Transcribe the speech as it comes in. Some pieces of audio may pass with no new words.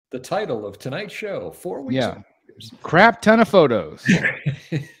the title of tonight's show, 4 weeks. Yeah. Crap ton of photos.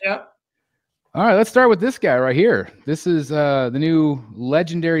 Yep. All right, let's start with this guy right here. This is the new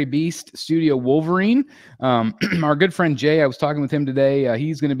Legendary Beast Studio Wolverine. Our good friend Jay, I was talking with him today.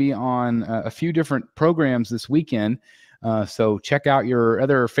 He's going to be on a few different programs this weekend. So check out your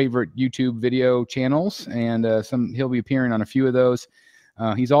other favorite YouTube video channels, and he'll be appearing on a few of those.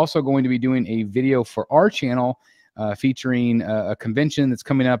 He's also going to be doing a video for our channel featuring a convention that's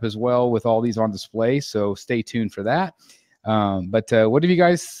coming up as well with all these on display. So stay tuned for that. But what do you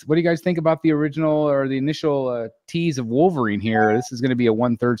guys think about the original or the initial tease of Wolverine here? This is going to be a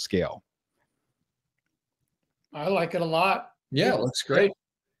 1/3 scale. I like it a lot. Yeah, it looks great.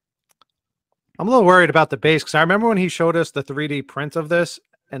 I'm a little worried about the base because I remember when he showed us the 3D print of this,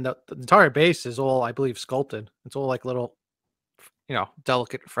 and the entire base is all, I believe, sculpted. It's all like little,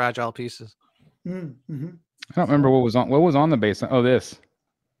 delicate, fragile pieces. Mm-hmm. I don't remember what was on the base. Oh, this.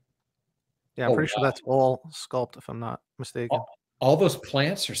 Yeah, I'm pretty sure that's all sculpted, if I'm not mistaken. All those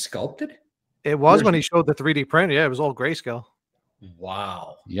plants are sculpted? It was when he showed the 3D print. Yeah, it was all grayscale.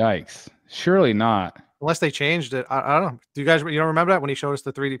 Wow. Yikes. Surely not. Unless they changed it. I don't know. You don't remember that when he showed us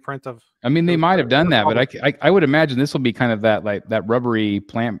the 3D print of? I mean, they might have done that, but I would imagine this will be kind of that rubbery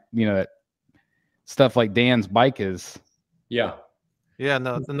plant, that stuff like Dan's bike is. Yeah. Yeah, and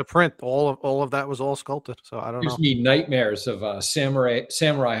the print, all of that was all sculpted. So I don't know. Gives me nightmares of Samurai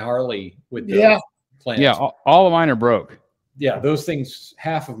Harley with the plants. Yeah, all of mine are broke. Yeah, those things,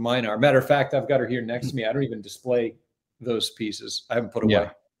 half of mine are. Matter of fact, I've got her here next to me. I don't even display those pieces. I haven't put away.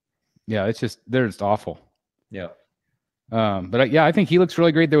 Yeah, they're just awful. Yeah. But I think he looks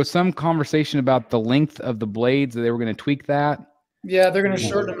really great. There was some conversation about the length of the blades, that they were going to tweak that. Yeah, they're going to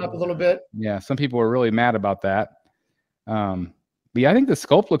shorten them up a little bit. Yeah, some people were really mad about that. But yeah, I think the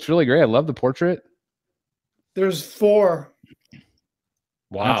sculpt looks really great. I love the portrait. There's 4.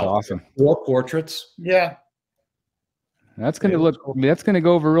 Wow. That's awesome. 4 portraits. Yeah. That's going to look, that's going to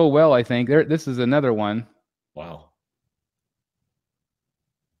go over real well, I think. This is another one. Wow.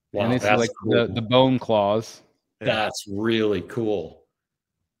 And this is like cool. the bone claws. That's really cool.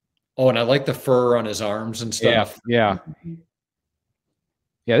 Oh, and I like the fur on his arms and stuff. Yeah.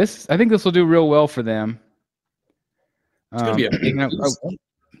 I think this will do real well for them. It's gonna be a big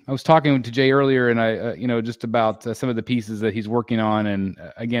I was talking to Jay earlier, and I, just about some of the pieces that he's working on, and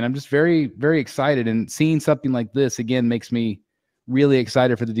again, I'm just very, very excited. And seeing something like this again makes me really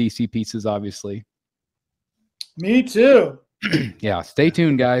excited for the DC pieces. Obviously, me too. Yeah, stay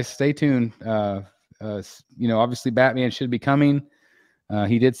tuned, guys. Stay tuned. Obviously, Batman should be coming.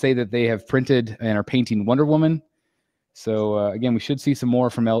 He did say that they have printed and are painting Wonder Woman. So again, we should see some more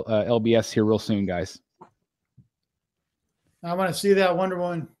from LBS here real soon, guys. I want to see that Wonder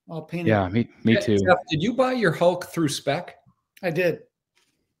Woman all painted. Yeah, me too. Jeff, did you buy your Hulk through spec? I did.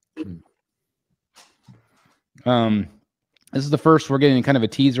 This is the first we're getting kind of a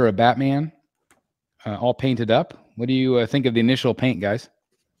teaser of Batman, all painted up. What do you think of the initial paint, guys?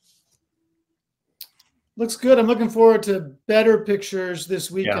 Looks good. I'm looking forward to better pictures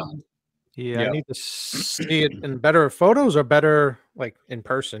this weekend. Yeah, I need to see it in better photos or better like in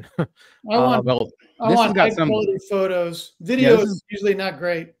person. I want high quality photos. Video is usually not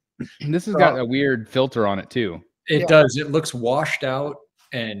great. This has got a weird filter on it too. It does. It looks washed out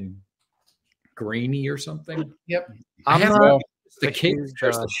and grainy or something. Yep. The kid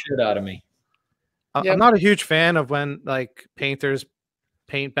scares the shit out of me. I'm not a huge fan of when like painters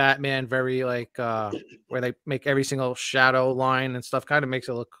paint Batman very like where they make every single shadow line and stuff. Kind of makes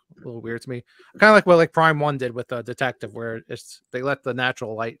it look a little weird to me. Kind of like what like Prime 1 did with the Detective, where they let the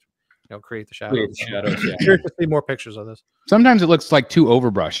natural light create the shadows. Curious to see more pictures of this. Sometimes it looks like too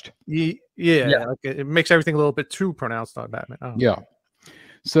overbrushed. Yeah. Like it makes everything a little bit too pronounced on Batman. Yeah.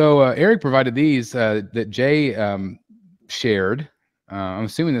 So Eric provided these that Jay shared. I'm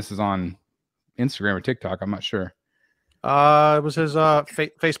assuming this is on Instagram or TikTok. I'm not sure. It was his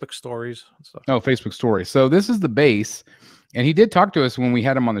Facebook stories and stuff. Oh, Facebook stories. So this is the base, and he did talk to us when we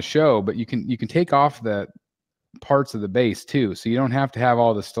had him on the show. But you can take off the parts of the base too, so you don't have to have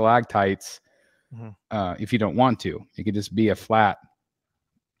all the stalactites if you don't want to. It could just be a flat,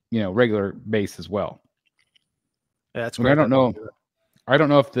 regular base as well. Yeah, that's. I don't know. I don't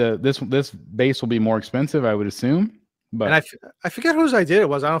know if this base will be more expensive. I would assume. But and I forget whose idea it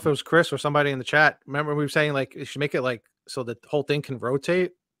was. I don't know if it was Chris or somebody in the chat. Remember we were saying like you should make it like so the whole thing can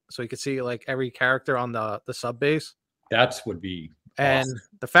rotate, so you could see like every character on the sub base. That would be and awesome.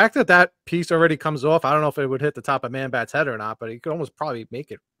 The fact that piece already comes off, I don't know if it would hit the top of Man-Bat's head or not, but you could almost probably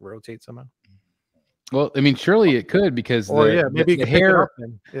make it rotate somehow. Well, I mean, surely it could because maybe the hair.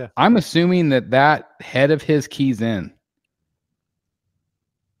 I'm assuming that head of his keys in.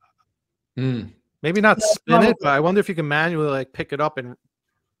 Maybe not spin it, but I wonder if you can manually like pick it up and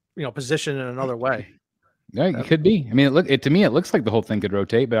position it another way. Yeah, it could be. I mean, to me, it looks like the whole thing could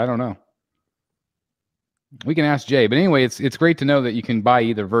rotate, but I don't know. We can ask Jay. But anyway, it's great to know that you can buy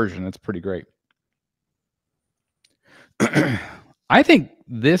either version. That's pretty great. I think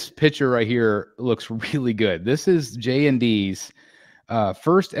this picture right here looks really good. This is J&D's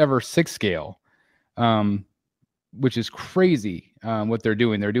first ever 6-scale, which is crazy what they're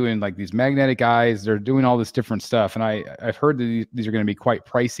doing. They're doing like these magnetic eyes. They're doing all this different stuff. And I've heard that these are going to be quite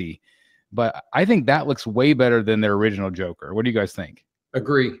pricey. But I think that looks way better than their original Joker. What do you guys think?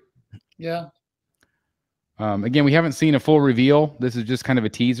 Agree. Yeah. Again, we haven't seen a full reveal. This is just kind of a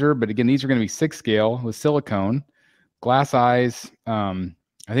teaser. But again, these are going to be 6-scale with silicone, glass eyes. I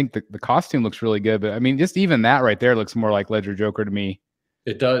think the costume looks really good. But I mean, just even that right there looks more like Ledger Joker to me.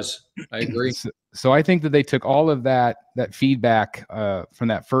 It does. I agree. So I think that they took all of that feedback from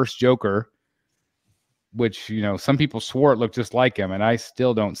that first Joker, which, some people swore it looked just like him, and I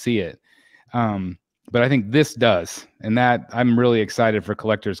still don't see it. But I think this does, and that I'm really excited for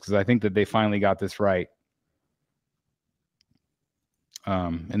collectors because I think that they finally got this right.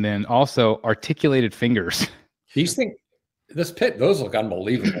 And then also articulated fingers. These things, those look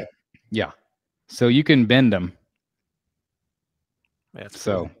unbelievable. Yeah. So you can bend them. That's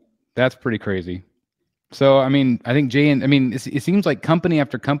cool. That's pretty crazy. So, I mean, I think it seems like company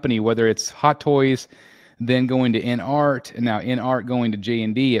after company, whether it's Hot Toys, then going to InArt, and now InArt going to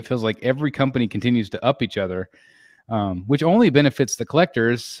J&D, it feels like every company continues to up each other, which only benefits the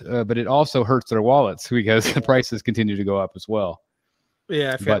collectors, but it also hurts their wallets because the prices continue to go up as well.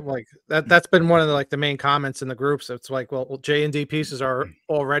 Yeah, I feel like that's been one of the main comments in the groups. It's like, well, J&D pieces are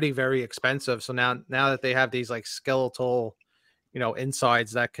already very expensive, so now that they have these like skeletal,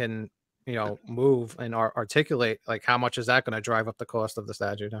 insides that can move and articulate, like how much is that going to drive up the cost of the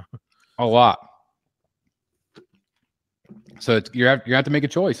statue now? A lot. So you have to make a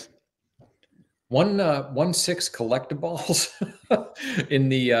choice. 1/6 collectibles in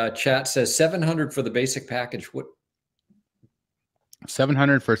the chat says 700 for the basic package. What?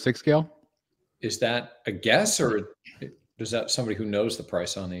 700 for a 6-scale? Is that a guess, or is that somebody who knows the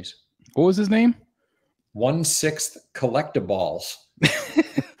price on these? What was his name? 1/6 collectibles.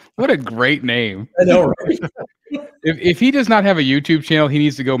 What a great name. I know, right? If he does not have a YouTube channel, he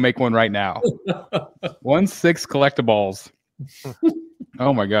needs to go make one right now. 1/6 collectibles.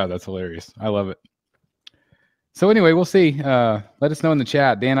 Oh my God, that's hilarious. I love it. So anyway, we'll see. Let us know in the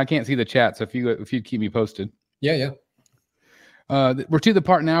chat. Dan, I can't see the chat, so if you'd keep me posted. Yeah. We're to the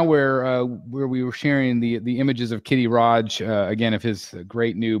part now where we were sharing the images of Kitty Raj, again, of his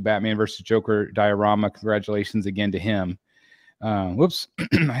great new Batman versus Joker diorama. Congratulations again to him. Whoops,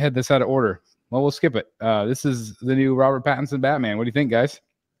 I had this out of order. Well, we'll skip it. This is the new Robert Pattinson Batman. What do you think, guys?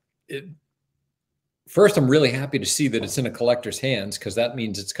 First, I'm really happy to see that it's in a collector's hands because that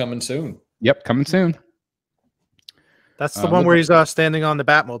means it's coming soon. Yep, coming soon. That's the one where he's standing on the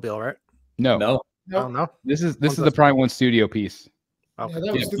Batmobile, right? No. Oh, no. This is the Prime 1 studio piece. Okay. Yeah,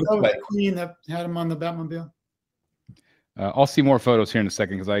 that was the Queen that had him on the Batmobile. I'll see more photos here in a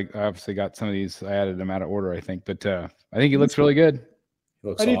second because I obviously got some of these. I added them out of order, I think, but I think he looks really good.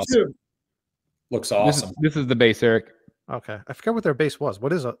 Looks awesome. Do too. Looks awesome. This is the base, Eric. Okay, I forget what their base was.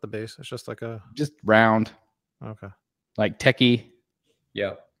 What is the base? It's just like just round. Okay, like techie.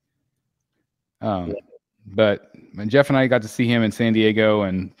 Yeah. But Jeff and I got to see him in San Diego,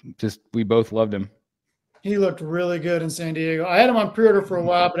 and we both loved him. He looked really good in San Diego. I had him on pre-order for a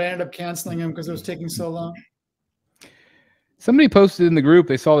while, but I ended up canceling him because it was taking so long. Somebody posted in the group,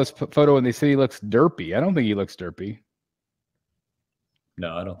 they saw this photo and they said he looks derpy. I don't think he looks derpy.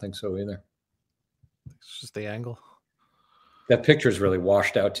 No, I don't think so either. It's just the angle. That picture is really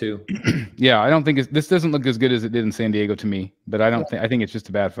washed out too. Yeah, I don't think this doesn't look as good as it did in San Diego to me, but I think it's just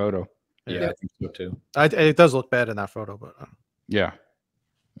a bad photo. Yeah, I think so too. It does look bad in that photo, but yeah.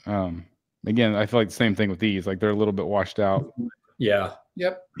 Again, I feel like the same thing with these. Like they're a little bit washed out. Yeah.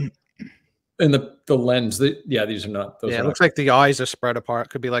 Yep. And the lens, these are not. Those it looks like the eyes are spread apart.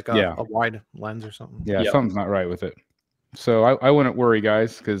 Could be like a wide lens or something. Yeah, something's not right with it. So I wouldn't worry,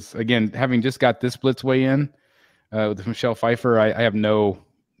 guys, because again, having just got this Blitzway in with Michelle Pfeiffer, I have no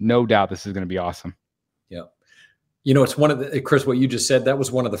doubt this is going to be awesome. Yeah. It's one of the, Chris, what you just said, that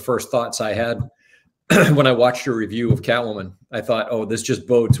was one of the first thoughts I had when I watched your review of Catwoman. I thought, oh, this just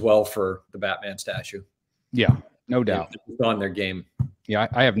bodes well for the Batman statue. Yeah, no doubt. It's on their game. Yeah,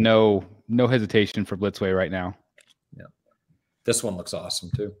 I have no hesitation for Blitzway right now. Yeah. This one looks awesome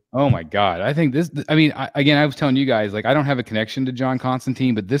too. Oh my God. I think I was telling you guys, like, I don't have a connection to John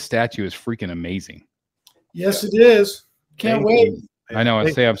Constantine, but this statue is freaking amazing. Yes, it is. Can't wait. I know.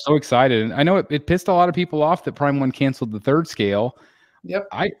 I'm so excited. And I know it pissed a lot of people off that Prime 1 canceled the 3rd scale. Yep.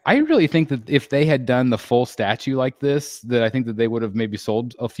 I really think that if they had done the full statue like this, that I think that they would have maybe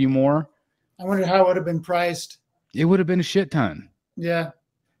sold a few more. I wonder how it would have been priced. It would have been a shit ton. Yeah.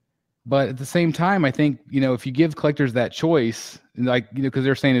 But at the same time, I think, if you give collectors that choice, like, because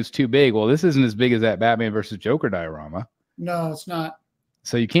they're saying it's too big. Well, this isn't as big as that Batman versus Joker diorama. No, it's not.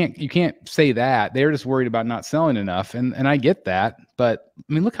 So you can't say that. They're just worried about not selling enough. And I get that. But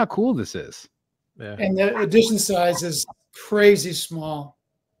I mean, look how cool this is. Yeah. And the edition size is crazy small.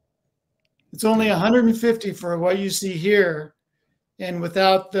 It's only 150 for what you see here. And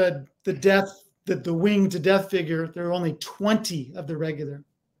without the wing to death figure, there are only 20 of the regular.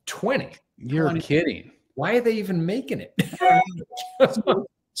 20? You're 20. kidding. Why are they even making it?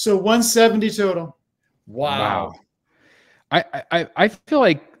 So 170 total. Wow. I feel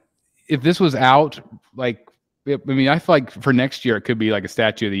like if this was out, I feel like for next year, it could be like a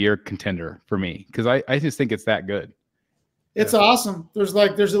Statue of the Year contender for me. Because I just think it's that good. It's awesome. There's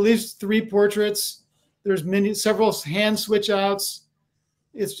at least 3 portraits. There's several hand switch outs.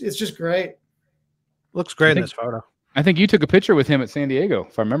 It's just great. Looks great in this photo. I think you took a picture with him at San Diego,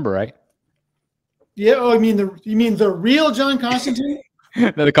 if I remember right. Yeah. Oh, you mean the real John Constantine?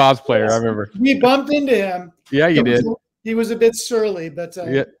 The cosplayer, I remember. We bumped into him. Yeah, you did. He was a bit surly, but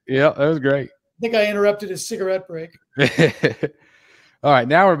yeah, that was great. I think I interrupted his cigarette break. All right,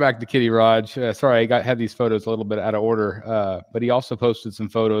 now we're back to Kitty Raj. Sorry, I had these photos a little bit out of order, but he also posted some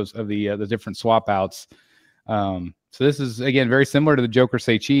photos of the different swap outs. So this is, again, very similar to the Joker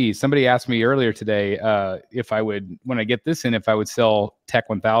Say Cheese. Somebody asked me earlier today if I would, when I get this in, if I would sell Tech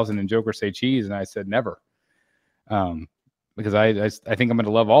 1000 and Joker Say Cheese, and I said never. Because I think I'm going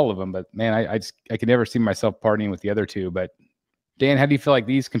to love all of them, but man, I could never see myself partying with the other two. But Dan, how do you feel like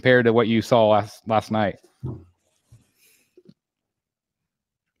these compare to what you saw last night?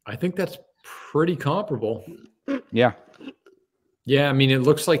 I think that's pretty comparable. Yeah. Yeah, I mean, it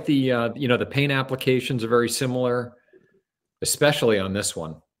looks like the paint applications are very similar, especially on this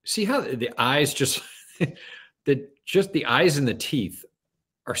one. See how the eyes the eyes and the teeth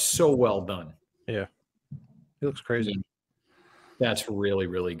are so well done. Yeah. It looks crazy. That's really,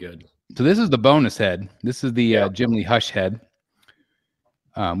 really good. So this is the bonus head. This is the Jim Lee Hush head,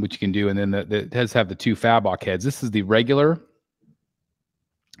 which you can do. And then it does have the 2 Fabok heads. This is the regular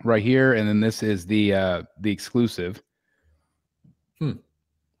right here. And then this is the exclusive,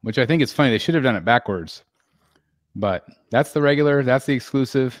 which I think is funny. They should have done it backwards, but that's the regular. That's the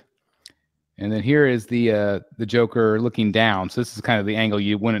exclusive. And then here is the Joker looking down. So this is kind of the angle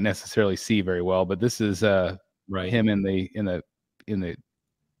you wouldn't necessarily see very well, but this is him in the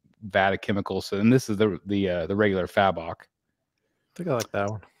vat of chemicals. So, and this is the regular Fabok. I think I like that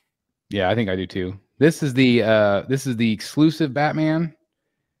one. Yeah, I think I do too. This is the exclusive Batman,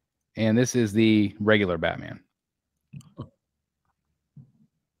 and this is the regular Batman.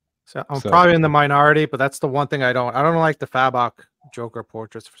 So I'm probably in the minority, but that's the one thing I don't like the Fabok Joker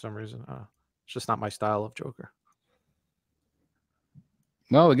portraits for some reason. It's just not my style of Joker.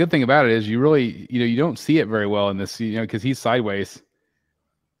 Well, the good thing about it is you really, you don't see it very well in this, because he's sideways.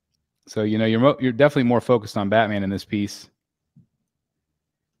 So, you're definitely more focused on Batman in this piece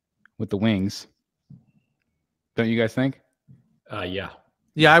with the wings. Don't you guys think? Yeah.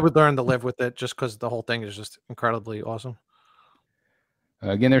 Yeah, I would learn to live with it just because the whole thing is just incredibly awesome.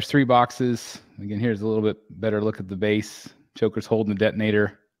 Again, there's 3 boxes. Again, here's a little bit better look at the base. Joker's holding the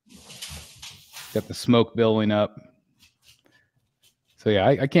detonator. Got the smoke billowing up. So yeah,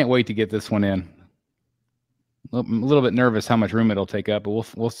 I can't wait to get this one in. I'm a little bit nervous how much room it'll take up, but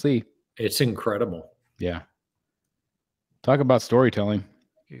we'll see. It's incredible. Yeah. Talk about storytelling.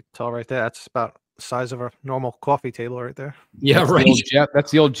 You can tell right there. That's about the size of a normal coffee table right there. Yeah, that's right.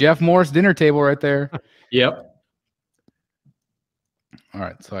 That's the old Jeff Morris dinner table right there. Yep. All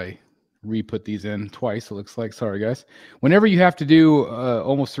right, so I re-put these in twice, it looks like. Sorry, guys. Whenever you have to do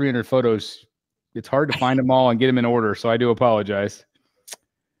almost 300 photos, it's hard to find them all and get them in order, so I do apologize.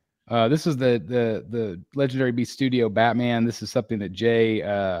 This is the Legendary Beast Studio Batman. This is something that Jay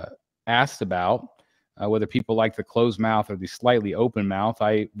asked about, whether people like the closed mouth or the slightly open mouth.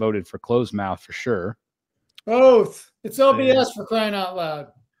 I voted for closed mouth for sure. Both. It's LBS for crying out loud.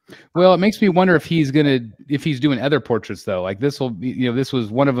 Well, it makes me wonder if he's doing other portraits though. Like this will be, this was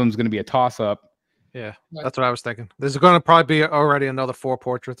one of them's going to be a toss up. Yeah, that's what I was thinking. There's going to probably be already another 4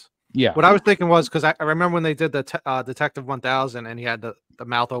 portraits. Yeah. What I was thinking was because I remember when they did the Detective 1000 and he had the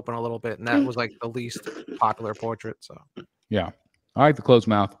mouth open a little bit, and that was like the least popular portrait. So yeah, I like the closed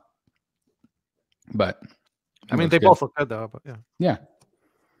mouth, but I mean they both look good though. But yeah.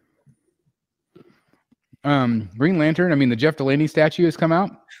 Green Lantern. I mean, the Jeff Delaney statue has come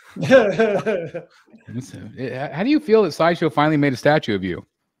out. How do you feel that Sideshow finally made a statue of you?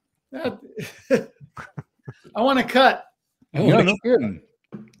 I want to cut. Yeah, no kidding.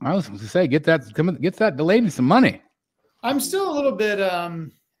 I was going to say, get that Delaney some money. I'm still a little bit, I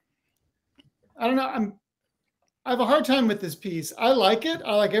don't know. I have a hard time with this piece. I like it.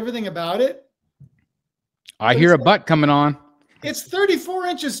 I like everything about it. I hear a butt coming on. It's 34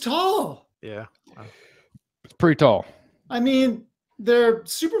 inches tall. Yeah. It's pretty tall. I mean, their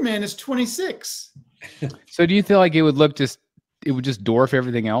Superman is 26. So do you feel like it would just dwarf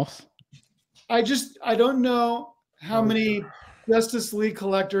everything else? I don't know how many Justice League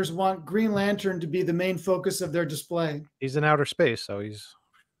collectors want Green Lantern to be the main focus of their display. He's in outer space, so he's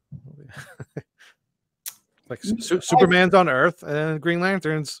like Superman's on Earth and Green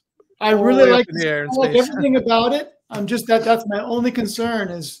Lantern's. I really like everything about it. I'm just that's my only concern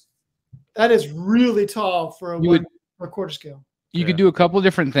is that is really tall for a quarter scale. You could do a couple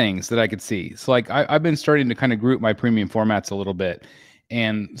different things that I could see. So like I've been starting to kind of group my premium formats a little bit.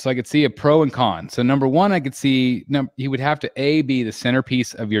 And so I could see a pro and con. So number one, I could see he would have to be the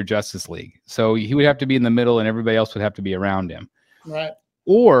centerpiece of your Justice League. So he would have to be in the middle and everybody else would have to be around him. Right.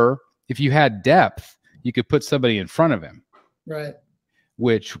 Or if you had depth, you could put somebody in front of him. Right.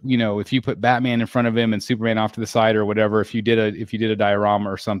 Which, if you put Batman in front of him and Superman off to the side or whatever, if you did a diorama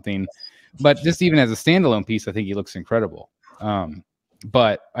or something, but just even as a standalone piece, I think he looks incredible.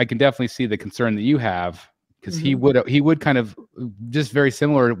 But I can definitely see the concern that you have. Because he would kind of just very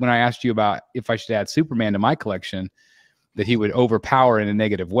similar when I asked you about if I should add Superman to my collection, that he would overpower in a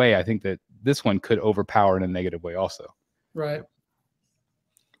negative way. I think that this one could overpower in a negative way also. Right.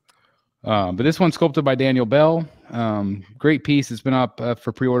 But this one's sculpted by Daniel Bell. Great piece. It's been up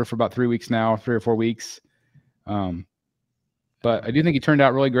for pre-order for about 3 weeks now, 3 or 4 weeks. But I do think he turned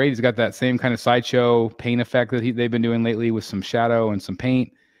out really great. He's got that same kind of sideshow paint effect that they've been doing lately with some shadow and some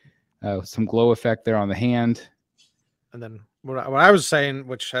paint. Some glow effect there on the hand. And then what I was saying,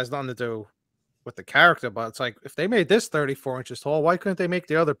 which has nothing to do with the character, but it's like if they made this 34 inches tall, why couldn't they make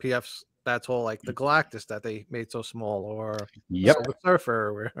the other PFs that tall, like the Galactus that they made so small, or the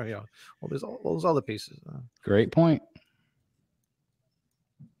Surfer, or there's all those other pieces. Great point.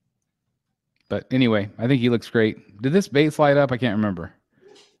 But anyway, I think he looks great. Did this base light up? I can't remember.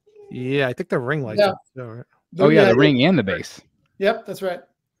 Yeah, I think the ring lights up. Right? Oh yeah, the ring and the base. Yep, that's right.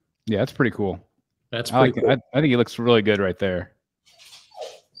 Yeah, that's pretty cool. That's pretty cool. I think he looks really good right there.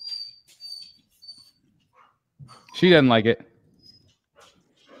 She doesn't like it.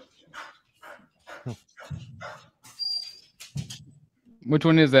 Which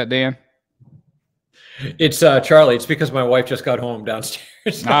one is that, Dan? It's Charlie. It's because my wife just got home downstairs.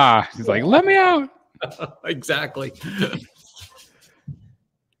 She's like, let me out. Exactly.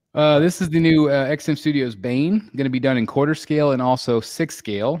 This is the new XM Studios Bane, going to be done in quarter scale and also 6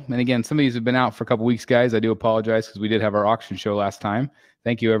 scale. And again, some of these have been out for a couple weeks, guys. I do apologize because we did have our auction show last time.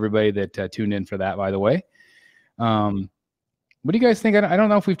 Thank you, everybody that tuned in for that, by the way. What do you guys think? I don't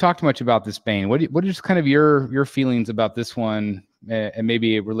know if we've talked much about this Bane. What are just kind of your feelings about this one, and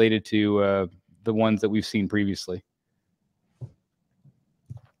maybe related to the ones that we've seen previously?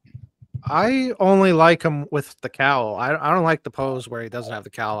 I only like him with the cowl. I don't like the pose where he doesn't have the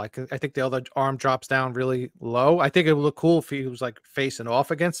cowl. I think the other arm drops down really low. I think it would look cool if he was like facing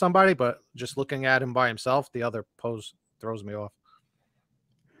off against somebody, but just looking at him by himself, the other pose throws me off.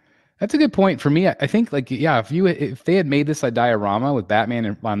 That's a good point for me. I think if they had made this a diorama with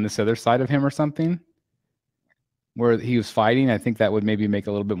Batman on this other side of him or something, where he was fighting, I think that would maybe make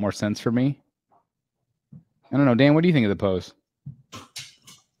a little bit more sense for me. I don't know, Dan. What do you think of the pose?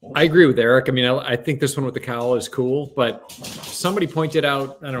 I agree with Eric. I mean, I think this one with the cowl is cool, but somebody pointed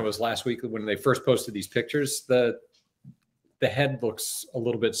out, I don't know, it was last week when they first posted these pictures, the head looks a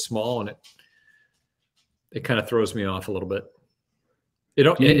little bit small, and it kind of throws me off a little bit.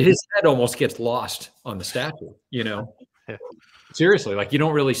 His head almost gets lost on the statue, Seriously, like you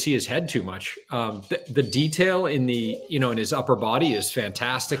don't really see his head too much. The detail in in his upper body is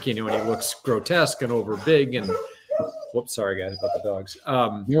fantastic, and he looks grotesque and over big and whoops, sorry guys about the dogs.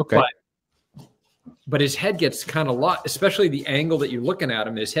 You're okay. But his head gets kind of lost, especially the angle that you're looking at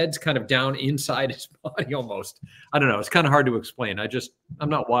him. His head's kind of down inside his body almost. I don't know. It's kind of hard to explain. I'm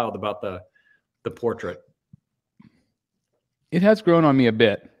not wild about the portrait. It has grown on me a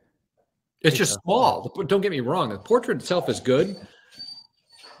bit. It's just small. Don't get me wrong. The portrait itself is good,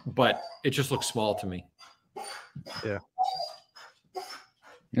 but it just looks small to me. Yeah.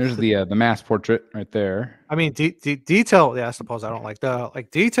 There's the mass portrait right there. I mean, detail. Yeah, I suppose I don't like the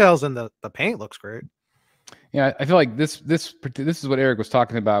details in the paint looks great. Yeah, I feel like this is what Eric was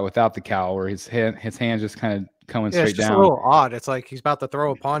talking about without the cowl, where his hands just kind of coming Yeah, straight it's just down. a little odd. It's like he's about to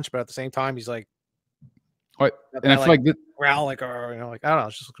throw a punch, but at the same time, he's like, and I feel like growl, like, or like I don't know,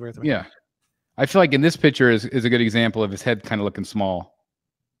 it just looks weird to me. yeah, I feel like in this picture is a good example of his head kind of looking small.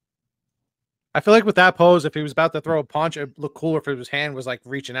 I feel like with that pose, if he was about to throw a punch, it'd look cooler if his hand was like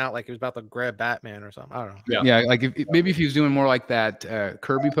reaching out, like he was about to grab Batman or something. I don't know. Yeah, like maybe if he was doing more like that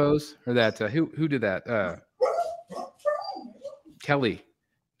Kirby pose, or that who did that? Kelly,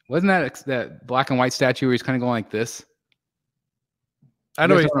 wasn't that black and white statue where he's kind of going like this? I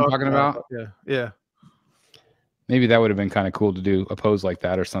know what what I'm talking about. Yeah. Maybe that would have been kind of cool to do a pose like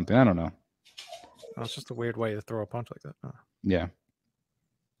that or something. I don't know. Oh, it's just a weird way to throw a punch like that. Oh. Yeah.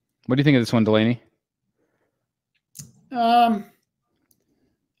 What do you think of this one, Delaney? I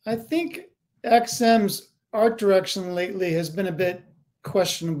think XM's art direction lately has been a bit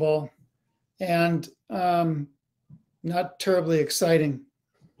questionable and not terribly exciting.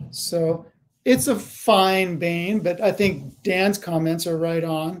 So it's a fine Bane, but I think Dan's comments are right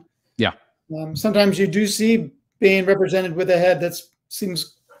on. Yeah. Sometimes you do see Bane represented with a head that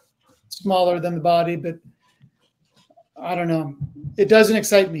seems smaller than the body, but I don't know. It doesn't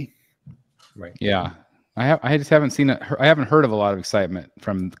excite me. Right. Yeah. I just haven't seen it. I haven't heard of a lot of excitement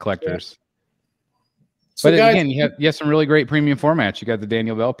from the collectors. Yeah. So but guys, again, you have some really great premium formats. You got the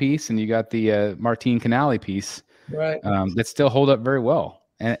Daniel Bell piece, and you got the Martine Canali piece, right? That still hold up very well,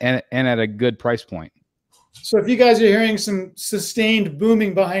 and at a good price point. So if you guys are hearing some sustained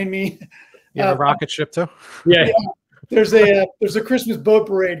booming behind me, you have a rocket ship too. Yeah. There's a Christmas boat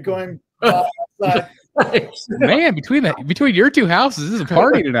parade going outside. Man, between your two houses, this is a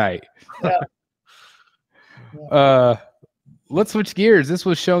party tonight. Yeah. Let's switch gears. This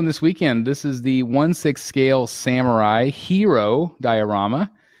was shown this weekend. This is the 1/6 scale Samurai Hero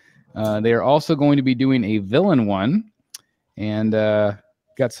diorama. They are also going to be doing a villain one, and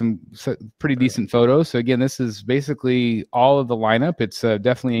got some pretty decent photos. So again, this is basically all of the lineup. It's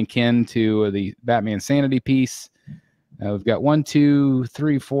definitely akin to the Batman Sanity piece. We've got 1, 2,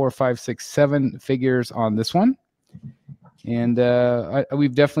 3, 4, 5, 6, 7 figures on this one. And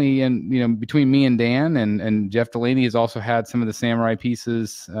we've definitely, between me and Dan and Jeff Delaney has also had some of the Samurai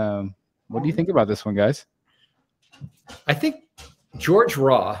pieces. What do you think about this one, guys? I think George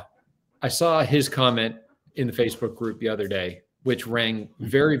Raw, I saw his comment in the Facebook group the other day, which rang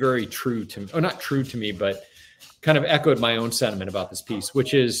very, very true to me. Oh, not true to me, but kind of echoed my own sentiment about this piece,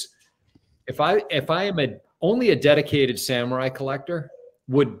 which is if I am only a dedicated Samurai collector,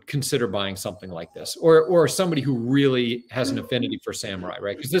 would consider buying something like this, or somebody who really has an affinity for Samurai,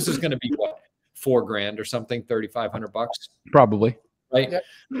 right? Because this is going to be what, $4,000 or something, $3,500, probably, right? Yep.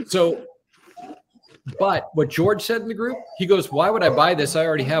 So, but what George said in the group, he goes, "Why would I buy this? I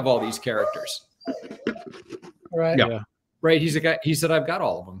already have all these characters." Right. Yeah. Right. He's a guy. He said, "I've got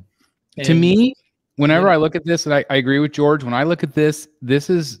all of them." And to me, whenever I look at this, and I agree with George, when I look at this, this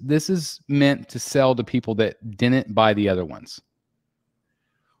is meant to sell to people that didn't buy the other ones.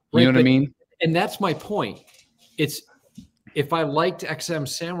 You know what I mean? And that's my point. It's if I liked XM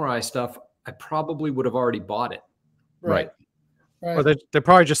Samurai stuff, I probably would have already bought it. Right. Or they're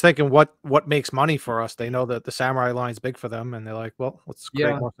probably just thinking what makes money for us. They know that the Samurai line's big for them, and they're like, well, let's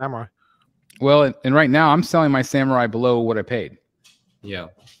create more Samurai. Well, and right now I'm selling my Samurai below what I paid. Yeah.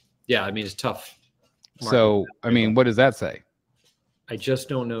 Yeah. I mean, it's tough. So, I mean, what does that say? I just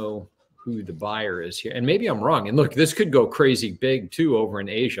don't know who the buyer is here. And maybe I'm wrong. And look, this could go crazy big too over in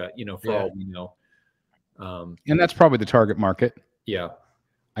Asia, for all we know. And that's probably the target market. Yeah.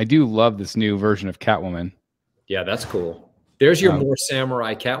 I do love this new version of Catwoman. Yeah, that's cool. There's your more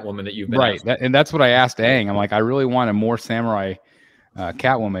Samurai Catwoman that you've been right. And that's what I asked Aang. I'm like, I really want a more Samurai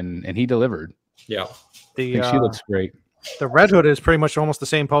Catwoman, and he delivered. Yeah. I think she looks great. The Red Hood is pretty much almost the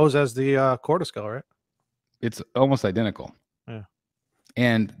same pose as the Cortiscale, right? It's almost identical. Yeah.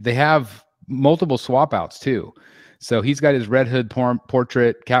 And they have multiple swap outs too. So he's got his Red Hood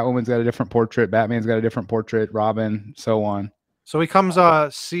portrait. Catwoman's got a different portrait. Batman's got a different portrait. Robin, so on. So he comes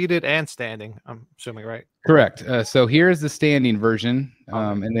seated and standing, I'm assuming, right? Correct. So here's the standing version,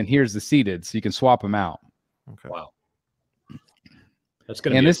 and then here's the seated, so you can swap them out. Okay. Wow. That's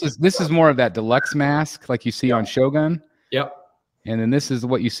gonna. And this is more of that deluxe mask, like you see on Shogun. Yep. And then this is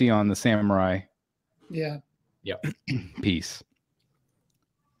what you see on the Samurai. Yeah. Yep. Piece.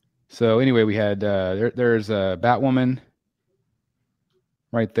 So anyway, we had there's a Batwoman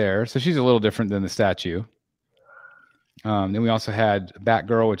right there. So she's a little different than the statue. Then we also had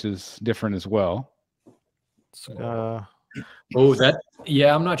Batgirl, which is different as well. I'm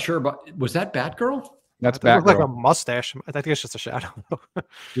not sure about. Was that Batgirl? That's Batgirl. Batgirl. Like a mustache. I think it's just a shadow.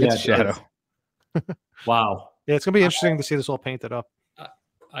 It's a shadow. Wow. Yeah, it's gonna be interesting to see this all painted up.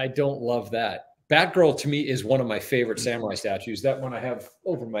 I don't love that. Batgirl to me is one of my favorite samurai statues. That one I have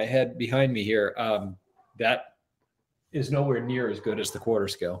over my head behind me here. That is nowhere near as good as the quarter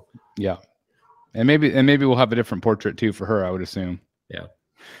scale. Yeah. And maybe we'll have a different portrait too for her, I would assume. Yeah.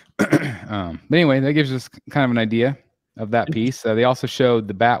 But anyway, that gives us kind of an idea of that piece. They also showed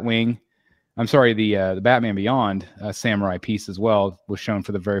the Batwing. I'm sorry, the Batman Beyond samurai piece as well was shown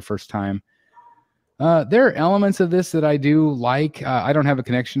for the very first time. There are elements of this that I do like. I don't have a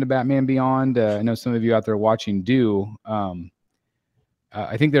connection to Batman Beyond. I know some of you out there watching do.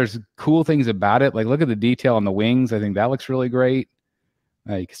 I think there's cool things about it. Like, look at the detail on the wings. I think that looks really great.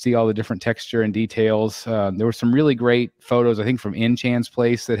 You can see all the different texture and details. There were some really great photos, I think, from Inchan's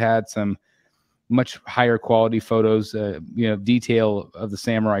place that had some much higher quality photos, detail of the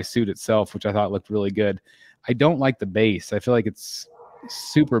samurai suit itself, which I thought looked really good. I don't like the base. I feel like it's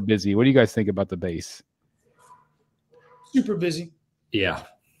super busy. What do you guys think about the base? Super busy. Yeah.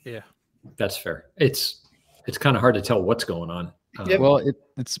 Yeah. That's fair. It's kind of hard to tell what's going on. Yep. Well,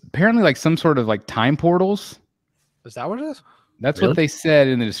 it's apparently like some sort of like time portals. Is that what it is? That's Really? what they said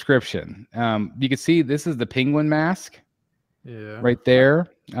in the description. You can see this is the penguin mask Yeah. right there.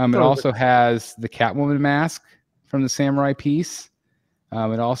 It Oh, also has the Catwoman mask from the samurai piece.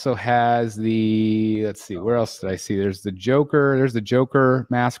 It also has the, let's see, where else did I see? There's the Joker. There's the Joker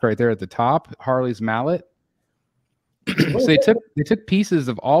mask right there at the top. Harley's mallet. So they took pieces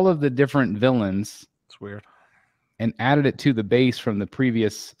of all of the different villains. It's weird. And added it to the base from the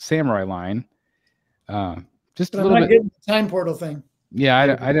previous samurai line. Just But a I'm little not bit. getting the time portal thing. Yeah,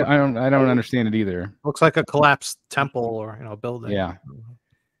 I don't understand it either. Looks like a collapsed temple or building. Yeah,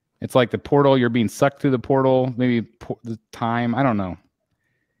 it's like the portal. You're being sucked through the portal. Maybe the time. I don't know.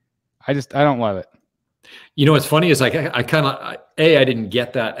 I don't love it. You know what's funny is like I kind of I didn't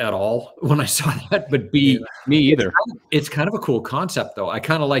get that at all when I saw that, but B, Me either. it's kind of a cool concept though. I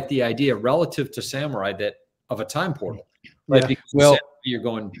kind of like the idea relative to samurai that of a time portal, right? Yeah. Because Well, you're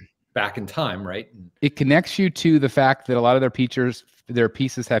going back in time, right? it connects you to the fact that a lot of their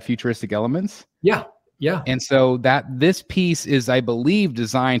pieces have futuristic elements. Yeah, yeah. And so this piece is, I believe,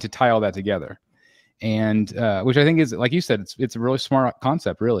 designed to tie all that together, and which I think is, like you said, it's a really smart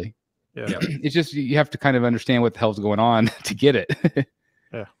concept, really. Yeah. It's just you have to kind of understand what the hell's going on to get it.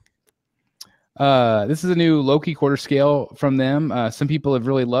 Yeah. This is a new Loki quarter scale from them. Some people have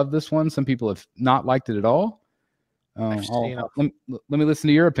really loved this one. Some people have not liked it at all. Let me listen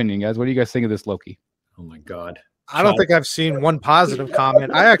to your opinion, guys. What do you guys think of this Loki? Oh my God. I don't think I've seen one positive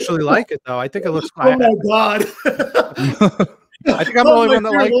comment. I actually like it though. I think it looks. Oh my God. I think I'm the only one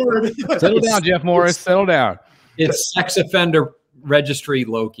that likes it. Settle down, Jeff Morris. Settle down. It's sex offender registry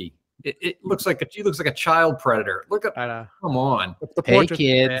Loki. It looks like he looks like a child predator. Look at, I know. come on. The Hey, portrait's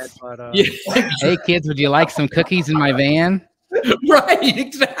kids. bad, but, Yeah, Hey, kids, would you like some cookies in my van? right,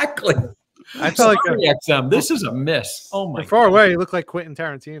 exactly. I feel like Sorry, XM. This is a miss. Oh my from far away, he looked like Quentin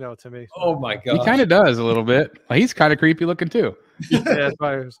Tarantino to me. Oh my He God. kind of does a little bit. He's kind of creepy looking too. Yeah, that's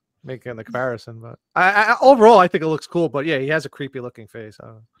why I was making the comparison. But I overall, I think it looks cool. But yeah, he has a creepy looking face.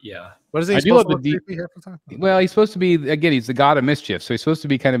 Yeah. What is he I do supposed love to the look deep- creepy here for time? Well, he's supposed to be, again, he's the god of mischief, so he's supposed to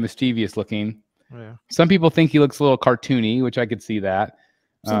be kind of mischievous looking. Yeah. Some people think he looks a little cartoony, which I could see that.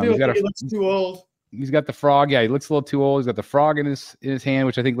 Some people think he looks too old. He's got the frog. Yeah, he looks a little too old. He's got the frog in his hand,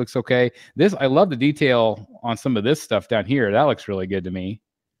 which I think looks okay. I love the detail on some of this stuff down here. That looks really good to me.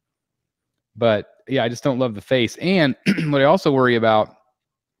 But yeah, I just don't love the face. And what I also worry about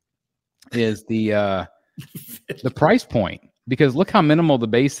is the price point, because look how minimal the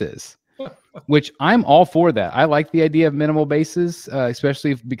base is. Which I'm all for that. I like the idea of minimal bases,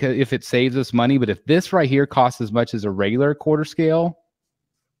 especially because if it saves us money. But if this right here costs as much as a regular quarter scale,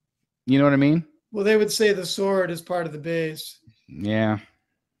 you know what I mean? Well, they would say the sword is part of the base. Yeah,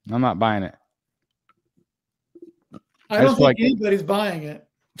 I'm not buying it. I don't just think like it. anybody's buying it.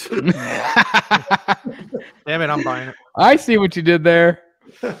 Damn it, I'm buying it. I see what you did there.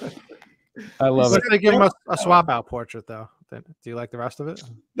 I love it. They give him a swap out portrait though. Do you like the rest of it?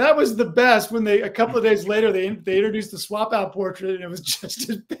 That was the best when a couple of days later they introduced the swap out portrait and it was just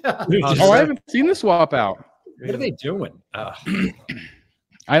as bad. Oh, I haven't seen the swap out. What are they doing?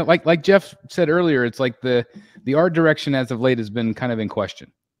 I like Jeff said earlier. It's like the art direction as of late has been kind of in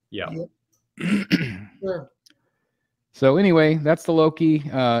question. Yeah. Sure. So anyway, that's the Loki.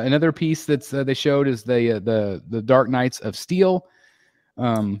 Another piece that's they showed is the Dark Knights of Steel,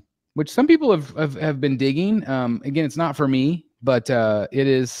 which some people have been digging. Again, it's not for me, but it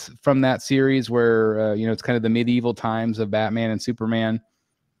is from that series where it's kind of the medieval times of Batman and Superman.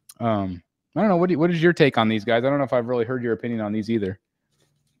 I don't know. What is your take on these guys? I don't know if I've really heard your opinion on these either.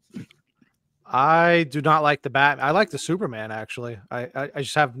 I do not like the Batman. I like the Superman, actually. I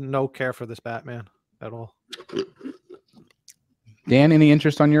just have no care for this Batman at all. Dan, any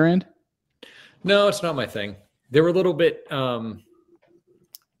interest on your end? No, it's not my thing. They were a little bit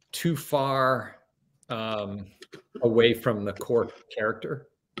too far away from the core character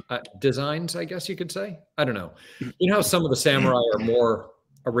designs, I guess you could say. I don't know. You know how some of the samurai are more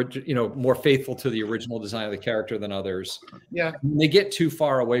more faithful to the original design of the character than others. Yeah. They get too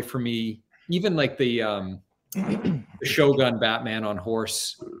far away from me. Even like the Shogun Batman on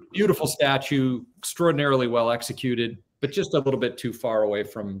horse, beautiful statue, extraordinarily well executed, but just a little bit too far away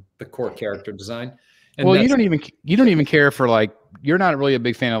from the core character design. And well, you don't even care for, like, you're not really a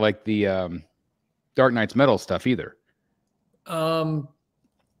big fan of like the Dark Knight's Metal stuff either.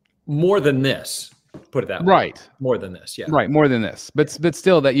 More than this, put it that way. Right. More than this, yeah. Right, more than this, but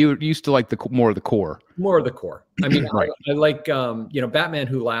still, that you used to like more of the core. More of the core. I mean, right. I like Batman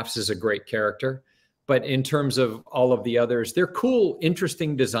Who Laughs is a great character, but in terms of all of the others, they're cool,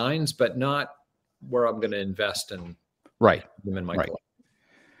 interesting designs, but not where I'm going to invest in. Right. Them in my right.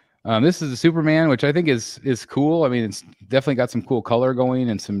 collection. This is a Superman, which I think is cool. I mean, it's definitely got some cool color going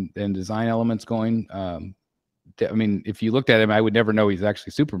and design elements going. I mean, if you looked at him, I would never know he's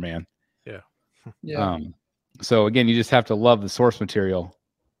actually Superman. Yeah. Yeah. So again, you just have to love the source material.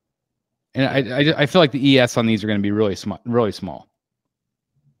 And I feel like the ES on these are going to be really small.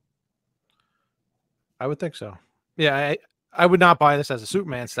 I would think so. Yeah, I would not buy this as a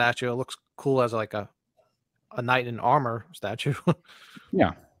Superman statue. It looks cool as like a knight in armor statue.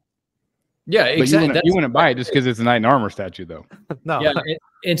 Yeah. Yeah, exactly. But you wouldn't buy it just because it's a knight in armor statue, though. No. Yeah,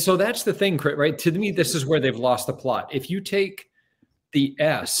 and so that's the thing, right? To me, this is where they've lost the plot. If you take the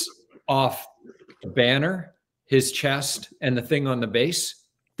S off the banner, his chest, and the thing on the base,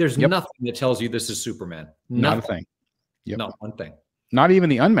 there's nothing that tells you this is Superman. Not a thing. Yep. Not one thing. Not even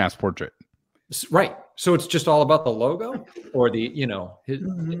the unmasked portrait. Right. So it's just all about the logo or the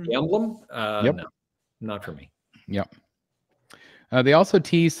the emblem. No, not for me. Yep. They also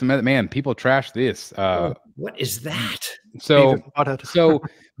teased some people trash this. What is that? So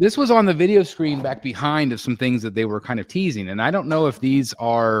this was on the video screen back behind of some things that they were kind of teasing. And I don't know if these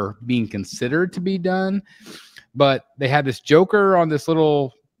are being considered to be done, but they had this Joker on this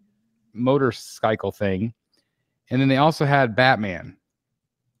little motorcycle thing. And then they also had Batman.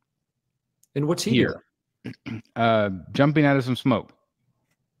 And what's he here? Jumping out of some smoke.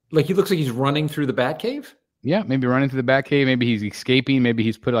 Like he looks like he's running through the Batcave? Yeah, maybe running through the Batcave. Maybe he's escaping. Maybe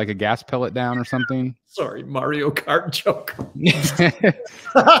he's put like a gas pellet down or something. Sorry, Mario Kart joke. It's me,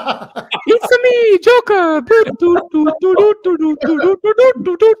 Joker. That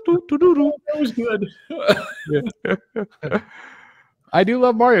was good. I do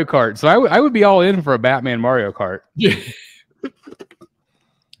love Mario Kart, so I would be all in for a Batman Mario Kart. Yeah.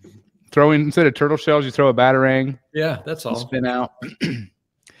 Throwing, instead of turtle shells, you throw a batarang. Yeah, that's all. Spin out.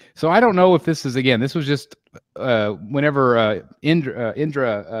 So I don't know if this is, again, this was just whenever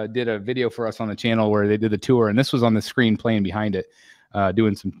Indra did a video for us on the channel where they did the tour, and this was on the screen playing behind it,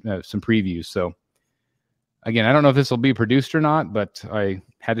 doing some previews. So again, I don't know if this will be produced or not, but I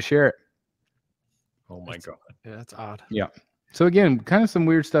had to share it. Oh my God. Yeah, that's odd. Yeah. So again, kind of some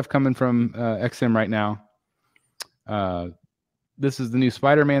weird stuff coming from XM right now. This is the new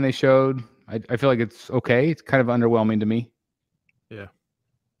Spider-Man they showed. I feel like it's okay. It's kind of underwhelming to me. Yeah.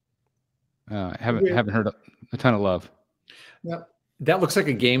 Haven't heard a ton of love. Yep. That looks like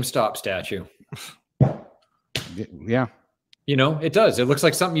a GameStop statue. Yeah. You know, it does. It looks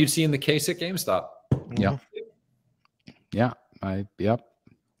like something you'd see in the case at GameStop. Yeah. Yeah. Yep.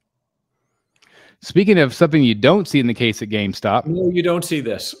 Speaking of something you don't see in the case at GameStop. No, you don't see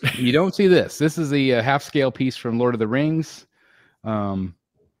this. You don't see this. This is the half-scale piece from Lord of the Rings. A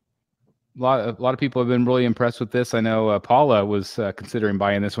lot of people have been really impressed with this. I know Paula was considering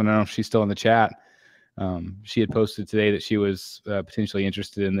buying this one. I don't know if she's still in the chat. She had posted today that she was potentially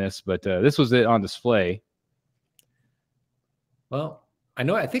interested in this, but this was it on display. Well,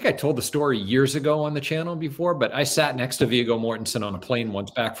 I think I told the story years ago on the channel before, but I sat next to Viggo Mortensen on a plane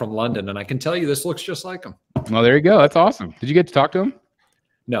once back from London, and I can tell you this looks just like him. Well, there you go. That's awesome. Did you get to talk to him?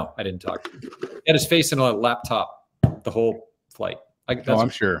 No, I didn't talk to him. He had his face in a laptop the whole flight. I'm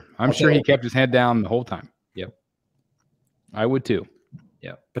sure. I'm sure he kept his head down the whole time. Yep. I would too.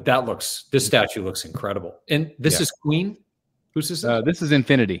 Yeah. But this statue looks incredible. And this is Queen? Who's this? This is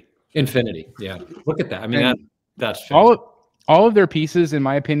Infinity. Infinity. Yeah. Look at that. I mean, that's all of their pieces, in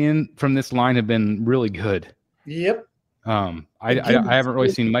my opinion, from this line have been really good. Yep. I haven't really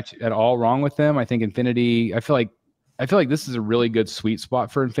seen much at all wrong with them. I think Infinity, I feel like this is a really good sweet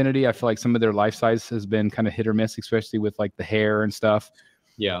spot for Infinity. I feel like some of their life size has been kind of hit or miss, especially with like the hair and stuff.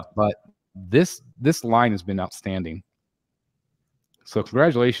 Yeah. But this line has been outstanding. So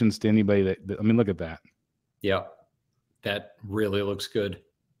congratulations to anybody that I mean, look at that. Yeah, that really looks good.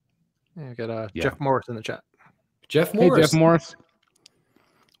 Yeah, we got Jeff Morris in the chat. Jeff Morris. Hey, Jeff Morris.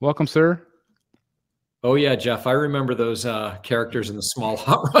 Welcome, sir. Oh yeah, Jeff. I remember those characters in the small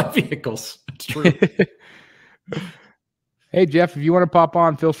hot rod vehicles. It's true. Hey, Jeff, if you want to pop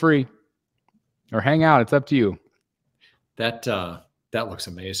on, feel free, or hang out. It's up to you. That looks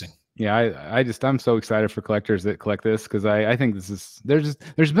amazing. Yeah, I'm so excited for collectors that collect this, because I think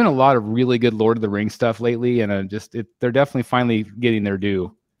there's been a lot of really good Lord of the Rings stuff lately, and they're definitely finally getting their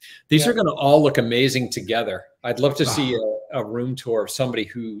due. These are going to all look amazing together. I'd love to see a room tour of somebody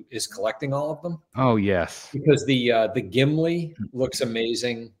who is collecting all of them. Oh yes, because the Gimli looks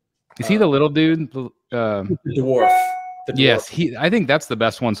amazing. Is he the little dude? The dwarf. Yes, I think that's the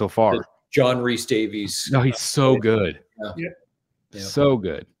best one so far. John Rhys Davies. No, he's so good. Yeah. So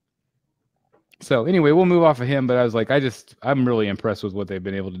good. So anyway, we'll move off of him, but I was like, I'm really impressed with what they've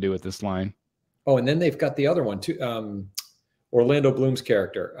been able to do with this line. Oh, and then they've got the other one too. Orlando Bloom's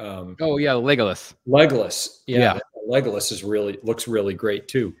character. Oh yeah, Legolas. Legolas. Yeah. Legolas looks really great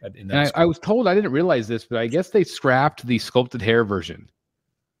too. And I was told, I didn't realize this, but I guess they scrapped the sculpted hair version.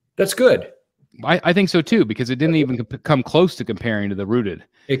 That's good. I think so too, because it didn't even come close to comparing to the rooted.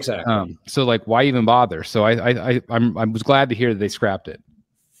 Exactly. So like, why even bother? So I was glad to hear that they scrapped it.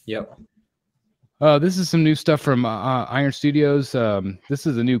 Yep. This is some new stuff from Iron Studios. This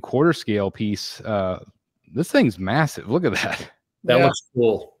is a new quarter scale piece. This thing's massive. Look at that. That looks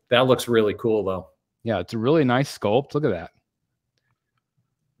cool. That looks really cool though. Yeah, it's a really nice sculpt. Look at that.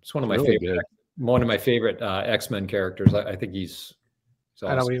 It's one of my favorite. One of my favorite X-Men characters. I think he's awesome.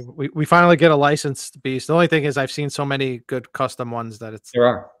 I know we finally get a licensed beast. The only thing is I've seen so many good custom ones that there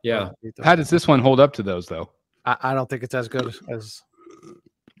are. Yeah. How does this one hold up to those though? I don't think it's as good as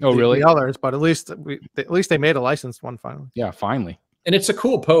really the others, but at least they made a licensed one finally. Yeah, finally. And it's a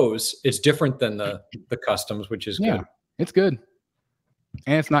cool pose. It's different than the customs, which is good. It's good.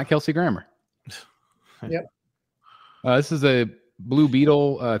 And it's not Kelsey Grammer. Yep. This is a Blue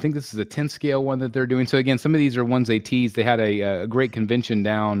Beetle. I think this is a 10 scale one that they're doing. So again, some of these are ones they teased. They had a great convention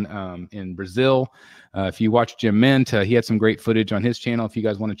down in Brazil. If you watch Jim Mint, he had some great footage on his channel. If you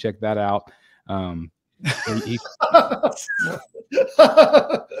guys want to check that out.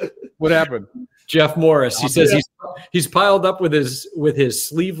 What happened? Jeff Morris. He says he's piled up with his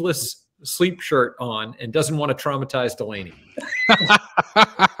sleeveless sleep shirt on and doesn't want to traumatize Delaney.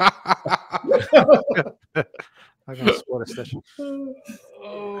 I'm gonna sport a session.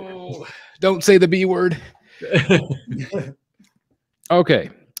 Oh, don't say the B word. Okay.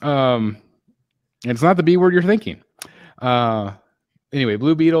 It's not the B word you're thinking. Anyway,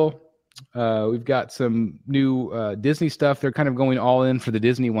 Blue Beetle. We've got some new Disney stuff. They're kind of going all in for the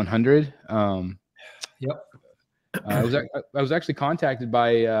Disney 100. Yep. I was actually contacted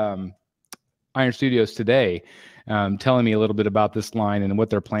by Iron Studios today, telling me a little bit about this line and what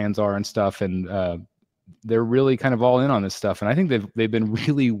their plans are and stuff. And they're really kind of all in on this stuff. And I think they've been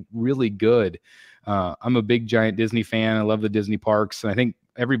really, really good. I'm a big giant Disney fan. I love the Disney parks. And I think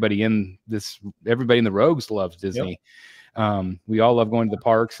everybody in the Rogues loves Disney. Yep. We all love going to the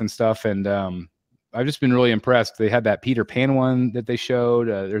parks and stuff. And I've just been really impressed. They had that Peter Pan one that they showed.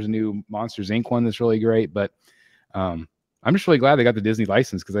 There's a new Monsters Inc. one that's really great. But I'm just really glad they got the Disney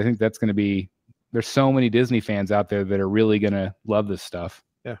license, because I think that's going to be, there's so many Disney fans out there that are really going to love this stuff.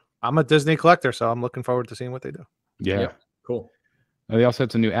 Yeah. I'm a Disney collector, so I'm looking forward to seeing what they do. Yeah. Cool. They also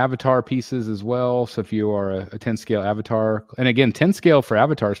have some new Avatar pieces as well. So if you are a 10 scale Avatar, and again, 10 scale for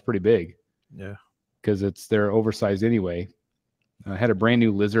Avatar is pretty big. Yeah. Because they're oversized anyway. I had a brand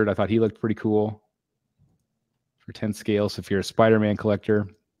new lizard. I thought he looked pretty cool for 10 scale. So if you're a Spider-Man collector,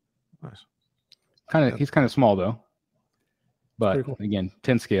 nice. He's kind of small though. But cool. Again,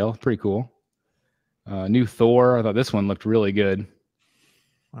 10 scale, pretty cool. New Thor. I thought this one looked really good.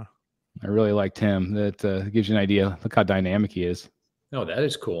 Wow. I really liked him. That gives you an idea. Look how dynamic he is. Oh, that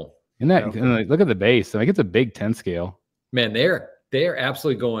is cool. And look at the base. Like, it's a big 10 scale. Man, they're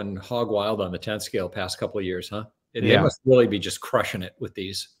absolutely going hog wild on the 10 scale past couple of years, huh? They must really be just crushing it with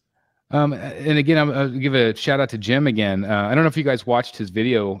these. And again, I'll give a shout out to Jim again. I don't know if you guys watched his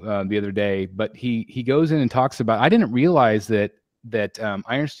video the other day, but he goes in and talks about, I didn't realize that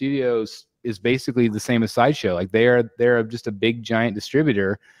Iron Studios is basically the same as Sideshow. Like they're just a big giant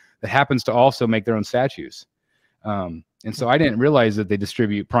distributor that happens to also make their own statues. And so I didn't realize that they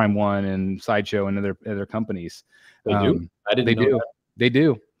distribute Prime One and Sideshow and other companies. They do. I didn't know that. They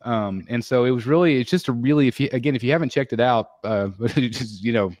do. And so it's just a really, if you haven't checked it out, just,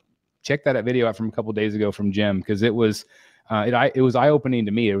 check that video out from a couple of days ago from Jim, because it was it was eye-opening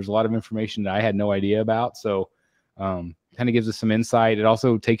to me. There was a lot of information that I had no idea about. So kind of gives us some insight. It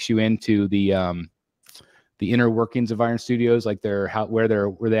also takes you into the inner workings of Iron Studios, like where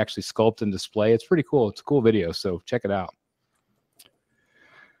they actually sculpt and display. It's pretty cool. It's a cool video, so check it out.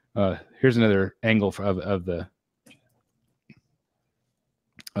 Here's another angle of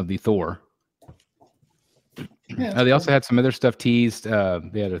the Thor. Yeah, They also had some other stuff teased. They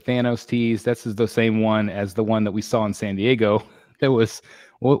had a Thanos tease. That's the same one as the one that we saw in San Diego. That was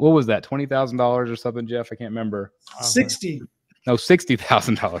what was that, $20,000 or something, Jeff? I can't remember. 60. No,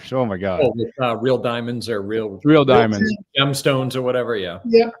 $60,000. Oh my God! Oh, with, real diamonds or real diamonds, gemstones or whatever. Yeah.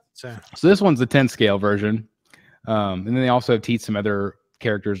 Yeah. So this one's the 10 scale version, and then they also have teased some other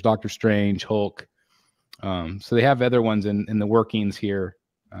characters: Doctor Strange, Hulk. So they have other ones in the workings here.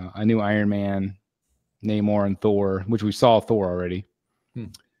 A new Iron Man, Namor, and Thor, which we saw Thor already.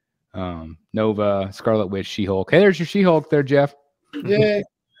 Nova, Scarlet Witch, She-Hulk. Hey, there's your She-Hulk there, Jeff. Yay.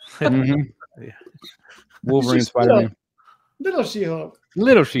 Yeah. Wolverine, Spider-Man. Little She-Hulk.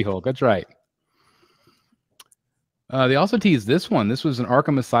 Little She-Hulk, that's right. They also teased this one. This was an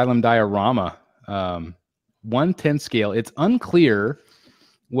Arkham Asylum diorama. 1/10 scale. It's unclear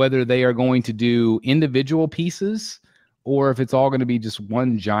whether they are going to do individual pieces or if it's all going to be just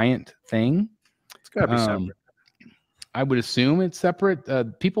one giant thing. It's got to be separate. I would assume it's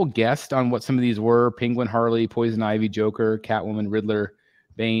separate. People guessed on what some of these were: Penguin, Harley, Poison Ivy, Joker, Catwoman, Riddler,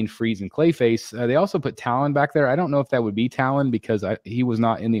 Bane, Freeze, and Clayface. They also put Talon back there. I don't know if that would be Talon because he was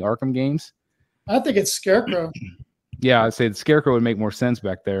not in the Arkham games. I think it's Scarecrow. Yeah, I'd say the Scarecrow would make more sense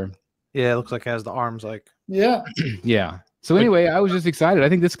back there. Yeah, it looks like it has the arms like. Yeah. Yeah. So anyway, I was just excited. I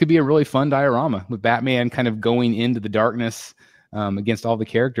think this could be a really fun diorama with Batman kind of going into the darkness against all the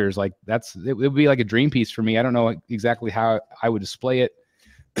characters. Like it would be like a dream piece for me. I don't know exactly how I would display it.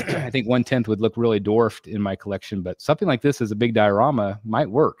 I think 1/10 would look really dwarfed in my collection, but something like this as a big diorama might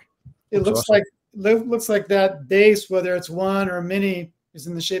work. It looks like that base, whether it's one or a mini, is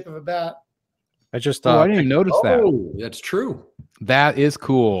in the shape of a bat. I just I didn't even notice that. Oh, that's true. That is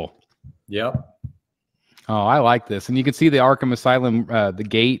cool. Yep. Oh, I like this. And you can see the Arkham Asylum, the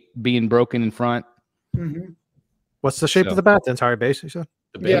gate being broken in front. Mm-hmm. What's the shape of the bat? The entire base, you said?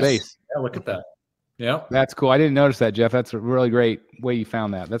 The Yes. base. Yeah, look at that. Yeah. That's cool. I didn't notice that, Jeff. That's a really great way you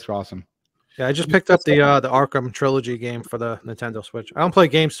found that. That's awesome. Yeah, I just picked up the Arkham trilogy game for the Nintendo Switch. I don't play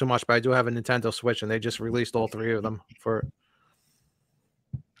games too much, but I do have a Nintendo Switch, and they just released all 3 of them for.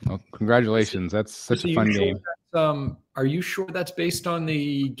 Well, congratulations. That's such a fun game. Are you sure that's based on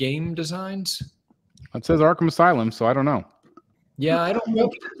the game designs? It says Arkham Asylum, so I don't know. Yeah, I don't know.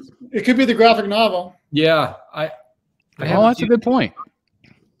 It could be the graphic novel. Yeah, That's a good point.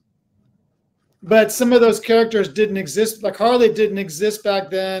 But some of those characters didn't exist. Like Harley didn't exist back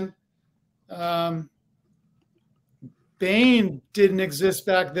then. Bane didn't exist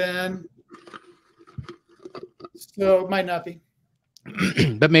back then. So it might not be.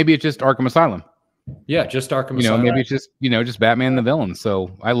 But maybe it's just Arkham Asylum. Yeah, just Arkham Asylum. Maybe it's just, just Batman the villain.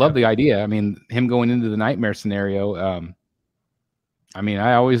 So I love the idea. I mean, him going into the nightmare scenario. I mean,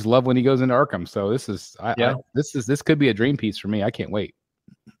 I always love when he goes into Arkham. So this could be a dream piece for me. I can't wait.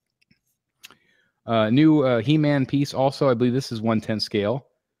 New He-Man piece. Also, I believe this is 1/10 scale.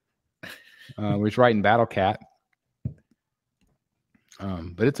 We're just writing Battle Cat.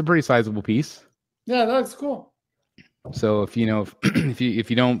 But it's a pretty sizable piece. Yeah, that's cool. So if if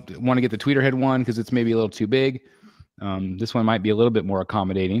you don't want to get the Tweeterhead one because it's maybe a little too big, this one might be a little bit more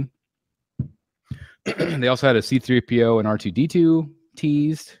accommodating. They also had a C-3PO and R2-D2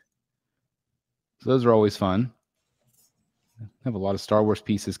 teased. So those are always fun. Have a lot of Star Wars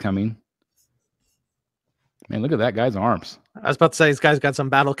pieces coming. Man, look at that guy's arms. I was about to say, this guy's got some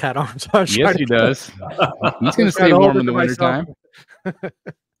Battle Cat arms. Yes, he does. He's going to stay warm in the wintertime.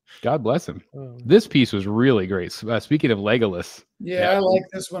 God bless him. This piece was really great. Speaking of Legolas. Yeah, I like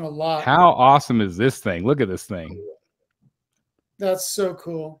this one a lot. How awesome is this thing? Look at this thing. That's so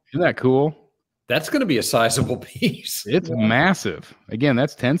cool. Isn't that cool? That's going to be a sizable piece. It's massive. Again,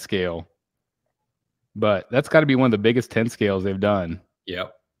 that's 10 scale. But that's got to be one of the biggest 10 scales they've done.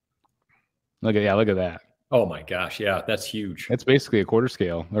 Yep. Look at that. Oh my gosh, yeah, that's huge. That's basically a quarter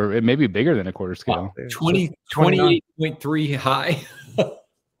scale, or it may be bigger than a quarter scale. 28.3 high.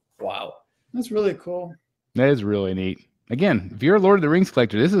 Wow. That's really cool. That is really neat. Again, if you're a Lord of the Rings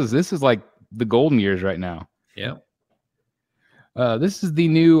collector, this is like the golden years right now. Yeah. This is the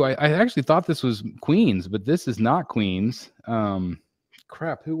new. I actually thought this was Queens, but this is not Queens.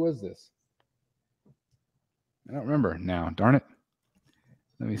 Crap, who was this? I don't remember now. Darn it.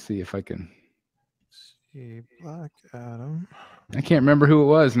 Let me see if I can. Black Adam. I can't remember who it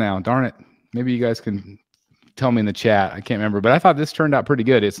was now. Darn it. Maybe you guys can tell me in the chat. I can't remember, but I thought this turned out pretty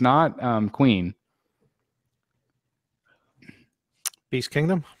good. It's not Queen. Beast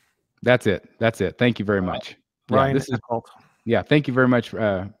Kingdom. That's it. That's it. Thank you very much. Ryan, yeah, this is Eckholt. Yeah, thank you very much.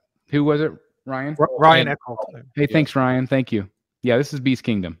 Who was it? Ryan? Ryan Eckholt. Hey, thanks, Ryan. Thank you. Yeah, this is Beast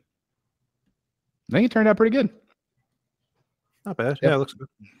Kingdom. I think it turned out pretty good. Not bad. Yeah, it looks good.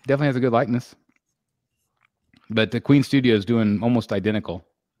 Definitely has a good likeness. But the Queen Studio is doing almost identical.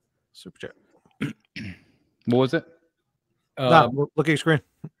 Super chat. What was it? No, look at your screen.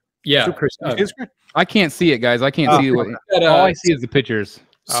 Yeah. Super, screen? I can't see it, guys. I can't see what. All I see is the pictures.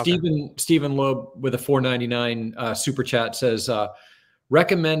 Stephen Loeb with a $4.99 super chat says,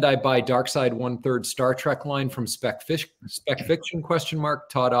 recommend I buy Darkside 1/3 Star Trek line from Spec Fiction ?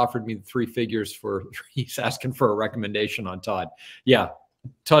 Todd offered me the 3 figures for, he's asking for a recommendation on Todd. Yeah,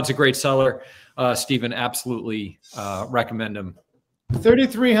 Todd's a great seller. Stephen, absolutely recommend him.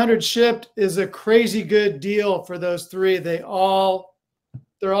 3,300 shipped is a crazy good deal for those 3. They're all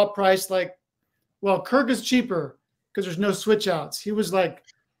priced like, well, Kirk is cheaper because there's no switch outs. He was like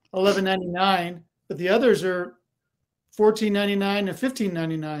 $11.99, but the others are $14.99 and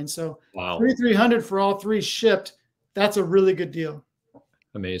 $15.99. So wow. 3,300 for all 3 shipped. That's a really good deal.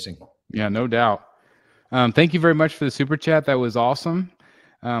 Amazing. Yeah, no doubt. Thank you very much for the super chat. That was awesome.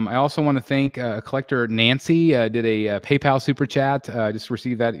 I also want to thank collector Nancy. Did a PayPal super chat. Just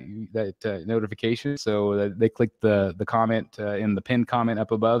received that notification. So they clicked the comment in the pinned comment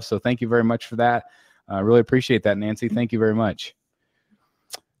up above. So thank you very much for that. Really appreciate that, Nancy. Thank you very much.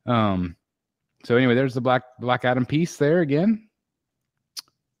 So anyway, there's the Black Adam piece there again.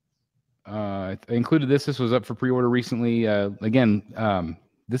 I included this. This was up for pre-order recently. Again,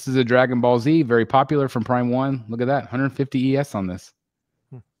 this is a Dragon Ball Z, very popular from Prime 1. Look at that, 150 ES on this.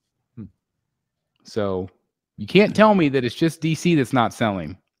 So you can't tell me that it's just DC that's not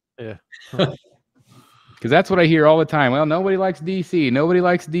selling. Yeah. Because that's what I hear all the time. Well, nobody likes DC. Nobody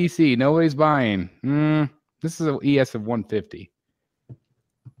likes DC. Nobody's buying. This is an ES of 150.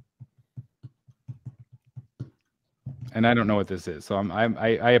 And I don't know what this is. So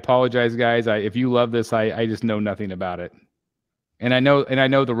I apologize, guys. If you love this, I just know nothing about it. And I know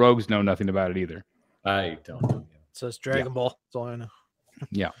the rogues know nothing about it either. I don't know. It says Dragon Ball. That's all I know.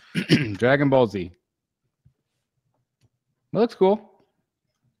 Yeah. Dragon Ball Z. It looks cool.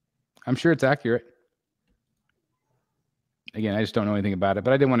 I'm sure it's accurate. Again, I just don't know anything about it,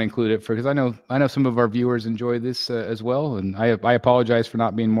 but I didn't want to include it because I know some of our viewers enjoy this as well, and I apologize for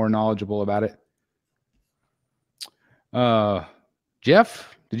not being more knowledgeable about it.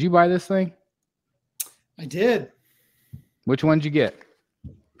 Jeff, did you buy this thing? I did. Which one did you get?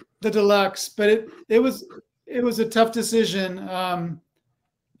 The deluxe, but it was a tough decision.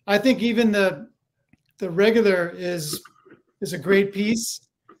 I think even the regular is a great piece.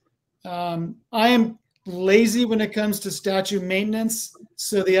 I am lazy when it comes to statue maintenance,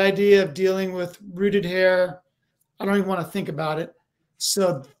 so the idea of dealing with rooted hair, I don't even want to think about it.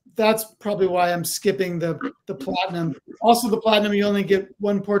 So that's probably why I'm skipping the platinum. Also, the platinum, you only get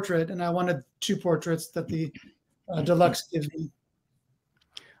 1 portrait, and I wanted 2 portraits that the deluxe gives me.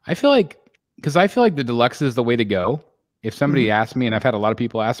 I feel like the deluxe is the way to go. If somebody asks me, and I've had a lot of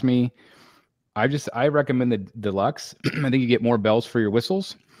people ask me, I recommend the deluxe. I think you get more bells for your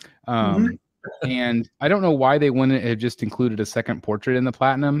whistles. And I don't know why they wouldn't have just included a second portrait in the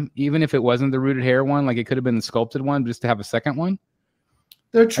platinum, even if it wasn't the rooted hair one, like it could have been the sculpted one, just to have a second one.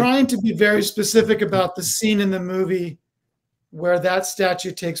 They're trying to be very specific about the scene in the movie where that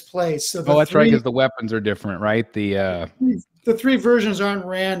statue takes place. So that's right, because the weapons are different, right? The 3 versions aren't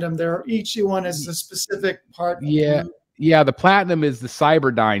random. Each one is a specific part. Yeah, the platinum is the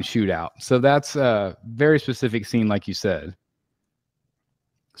Cyberdyne shootout. So that's a very specific scene, like you said.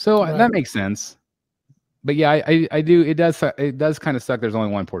 So that makes sense. But yeah, I do. It does kind of suck. There's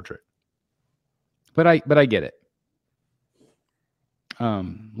only 1 portrait. But I get it.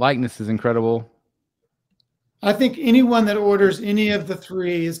 Likeness is incredible. I think anyone that orders any of the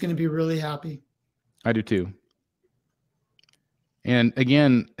 3 is going to be really happy. I do too. And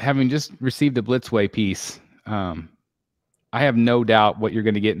again, having just received a Blitzway piece, I have no doubt what you're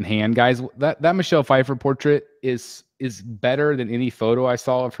going to get in hand, guys. That Michelle Pfeiffer portrait is better than any photo I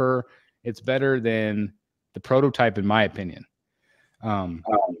saw of her. It's better than the prototype, in my opinion.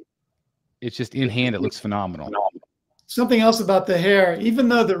 It's just in hand, it looks phenomenal. Something else about the hair, even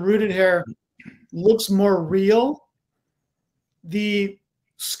though the rooted hair looks more real, the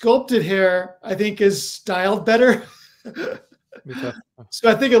sculpted hair, I think, is styled better. So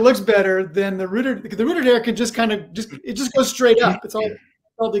I think it looks better than the rooted. The rooted hair can just it just goes straight up. It's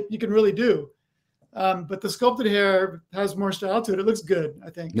all that you can really do. But the sculpted hair has more style to it. It looks good, I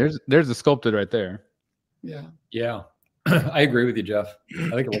think. There's the sculpted right there. Yeah. Yeah. I agree with you, Jeff. I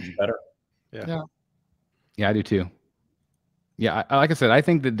think it looks better. Yeah. Yeah, I do too. Yeah, like I said, I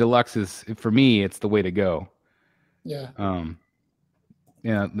think the deluxe is, for me, it's the way to go. Yeah.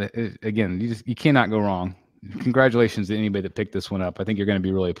 Yeah. Again, you cannot go wrong. Congratulations to anybody that picked this one up. I think you're going to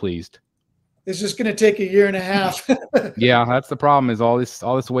be really pleased. It's just going to take a year and a half. Yeah, that's the problem. Is all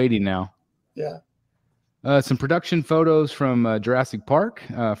this waiting now. Yeah. Some production photos from Jurassic Park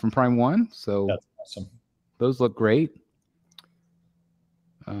from Prime One. So That's awesome. those look great.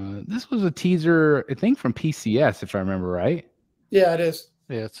 This was a teaser, I think, from PCS, if I remember right. Yeah, it is.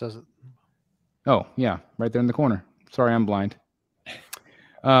 Yeah, it says it. Oh, yeah, right there in the corner. Sorry, I'm blind.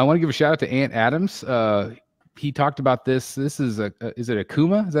 I want to give a shout out to Ant Adams. He talked about this. This is is it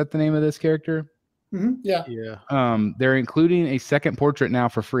Akuma? Is that the name of this character? Mm-hmm. Yeah. Yeah. They're including a second portrait now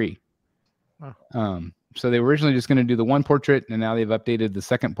for free. Oh. So they were originally just going to do the one portrait, and now they've updated the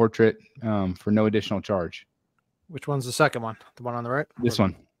second portrait for no additional charge. Which one's the second one? The one on the right? This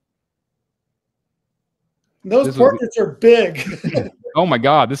one. Those portraits are big. Oh my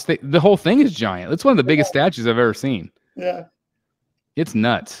God! The whole thing is giant. It's one of the biggest statues I've ever seen. Yeah. It's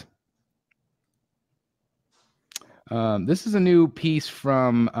nuts. This is a new piece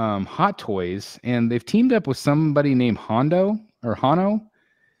from Hot Toys, and they've teamed up with somebody named Hano,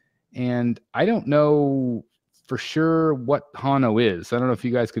 and I don't know for sure what Hano is. I don't know if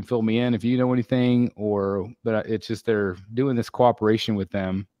you guys can fill me in if you know anything, but it's just they're doing this cooperation with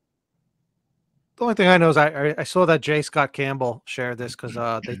them. The only thing I know is I saw that J. Scott Campbell shared this because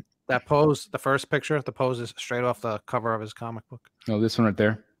that pose, the first picture, the pose is straight off the cover of his comic book. Oh, this one right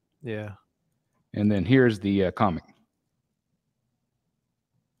there. Yeah. And then here's the comic.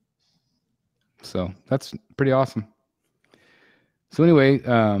 So that's pretty awesome. So anyway,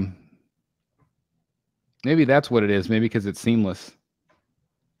 maybe that's what it is. Maybe because it's seamless.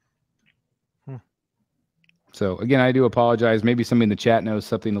 So again, I do apologize. Maybe somebody in the chat knows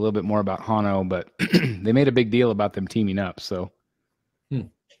something a little bit more about Hano, but they made a big deal about them teaming up. So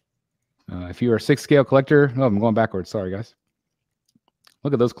if you are a 6 scale collector, oh, I'm going backwards. Sorry, guys.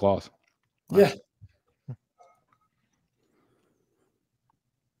 Look at those claws. Yeah.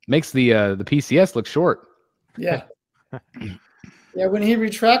 Makes the PCS look short. Yeah. Yeah. When he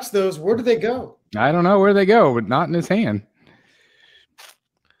retracts those, where do they go? I don't know where they go, but not in his hand.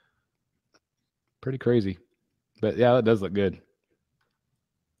 Pretty crazy. But yeah, that does look good.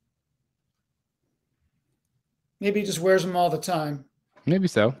 Maybe he just wears them all the time. Maybe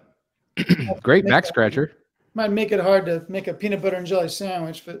so. Great back scratcher. Might make it hard to make a peanut butter and jelly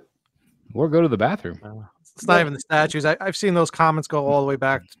sandwich, but or go to the bathroom. It's not even the statues. I've seen those comments go all the way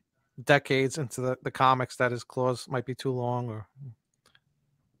back decades into the comics that his claws might be too long, or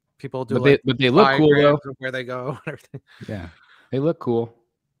people do. But they look cool though. Where they go and everything. Yeah, they look cool.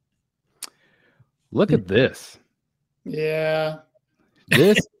 Look at this. Yeah.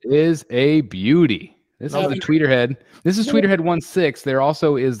 This is a beauty. This is the tweeter head. This is tweeter head 1/6. There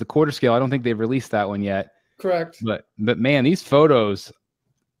also is the quarter scale. I don't think they've released that one yet. Correct. But man, these photos,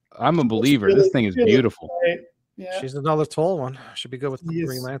 I'm a believer. Really, this thing is beautiful. Right. Yeah. She's another tall one. Should be good with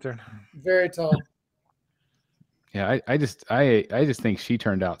Green Lantern. Very tall. Yeah, I just think she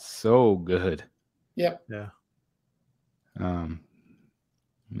turned out so good. Yep. Yeah. I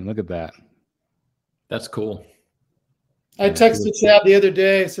mean, look at that. That's cool. I texted Chad the other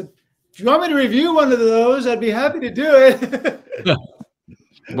day. I said, if you want me to review one of those, I'd be happy to do it.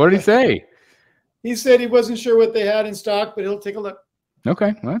 What did he say? He said he wasn't sure what they had in stock, but he'll take a look.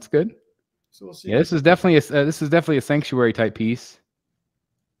 Okay, well, that's good. So we'll see. Yeah, this is definitely a sanctuary type piece.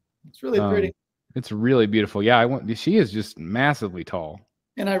 It's really pretty. It's really beautiful. Yeah, she is just massively tall.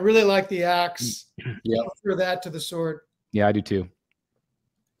 And I really like the axe. Yeah. For that to the sword. Yeah, I do too.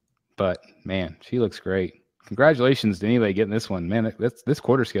 But man, she looks great. Congratulations to anybody getting this one. Man, this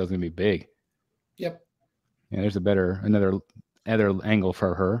quarter scale is gonna be big. Yep. Yeah, there's another angle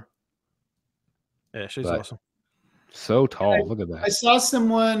for her. Yeah, she's awesome. So tall. Look at that. I saw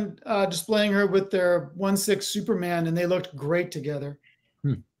someone displaying her with their 1/6 Superman, and they looked great together.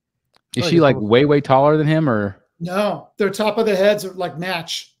 Is she like way taller than him, or no? Their top of the heads are like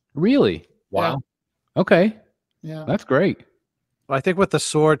match. Really? Wow. Yeah. Okay. Yeah. That's great. Well, I think with the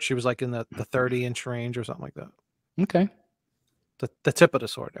sword, she was like in the 30-inch range or something like that. Okay. The tip of the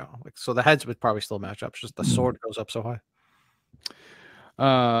sword, yeah. Like, so the heads would probably still match up. It's just the sword goes up so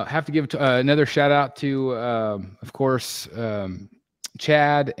high. Have to give another shout out to, of course,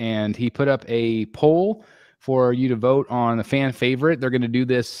 Chad, and he put up a poll for you to vote on a fan favorite. They're going to do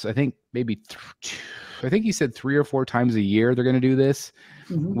this, I think, maybe I think he said 3 or 4 times a year they're going to do this,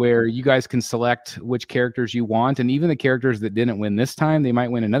 where you guys can select which characters you want, and even the characters that didn't win this time, they might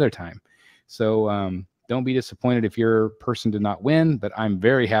win another time. So don't be disappointed if your person did not win, but I'm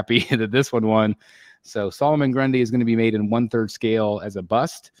very happy that this one won. So Solomon Grundy is going to be made in 1/3 scale as a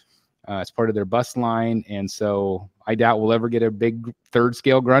bust. It's part of their bust line. And so I doubt we'll ever get a big 3rd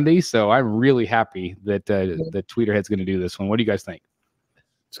scale Grundy. So I'm really happy that the Tweeterhead's going to do this one. What do you guys think?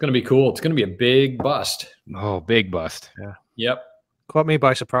 It's going to be cool. It's going to be a big bust. Oh, big bust. Yeah. Yep. Caught me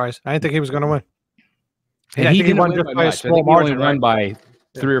by surprise. I didn't think he was going to win. And he didn't win just by by a much. I small think he only margin, won right?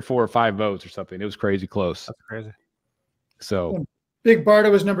 by 3 or 4 or 5 votes or something. It was crazy close. That's crazy. So Big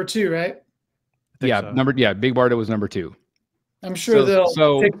Barda was number 2, right? yeah, so. Big Barda was number 2. I'm sure they'll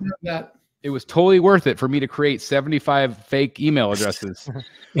take note of that. It was totally worth it for me to create 75 fake email addresses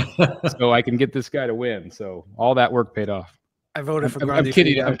so I can get this guy to win. So all that work paid off. I voted for I'm Grundy.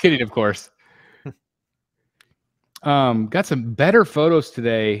 kidding. I'm kidding, of course. Got some better photos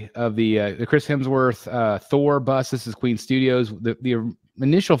today of the Chris Hemsworth Thor bust. This is Queen Studios. The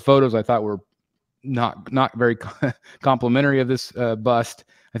initial photos I thought were not very complimentary of this bust.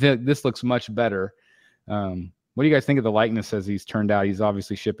 I think this looks much better. What do you guys think of the likeness as he's turned out? He's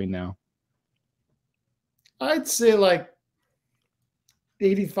obviously shipping now. I'd say like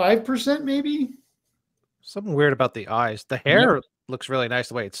 85% maybe. Something weird about the eyes. The hair looks really nice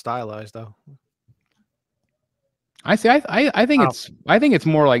the way it's stylized, though. I see. I think it's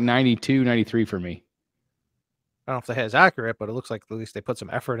more like 92, 93 for me. I don't know if the hair is accurate, but it looks like at least they put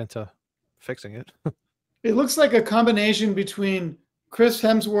some effort into fixing it. It looks like a combination between Chris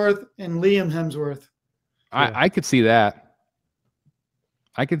Hemsworth and Liam Hemsworth. I could see that.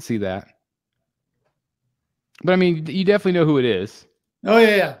 I could see that. But I mean, you definitely know who it is. Oh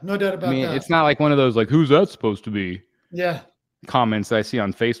yeah, no doubt about that. It's not like one of those like, who's that supposed to be? Yeah. Comments that I see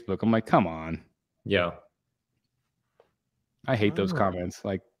on Facebook. I'm like, come on. Yeah. I hate those comments.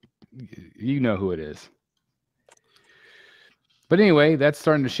 Like, you know who it is. But anyway, that's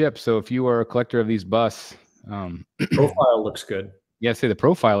starting to ship. So if you are a collector of these busts, Profile looks good. yeah, say the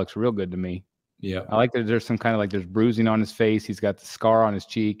profile looks real good to me. Yeah. I like that there's some kind of like there's bruising on his face. He's got the scar on his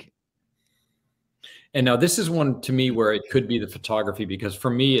cheek. And now this is one to me where it could be the photography, because for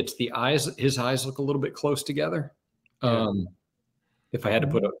me, it's the eyes. His eyes look a little bit close together. Yeah. If I had to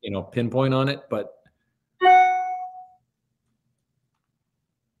put a pinpoint on it, but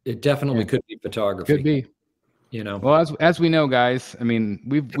it definitely could be photography. Could be. Well, as we know, guys, I mean,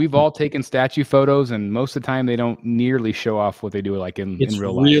 we've all taken statue photos, and most of the time they don't nearly show off what they do like in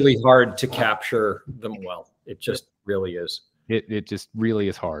real life. It's really hard to capture them well. It just really is. It just really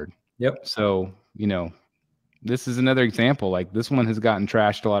is hard. Yep. So, this is another example. Like, this one has gotten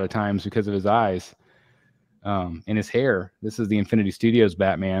trashed a lot of times because of his eyes and his hair. This is the Infinity Studios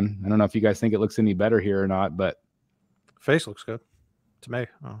Batman. I don't know if you guys think it looks any better here or not, but Face looks good to me.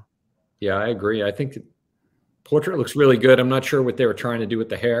 Oh. Yeah, I agree. I think the portrait looks really good. I'm not sure what they were trying to do with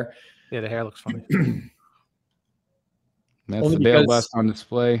the hair. Yeah, the hair looks funny. That's the Bale bust on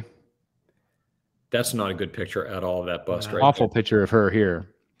display. That's not a good picture at all of that bust, right? Awful picture of her here.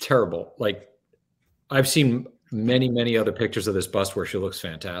 Terrible. Like, I've seen many, many other pictures of this bust where she looks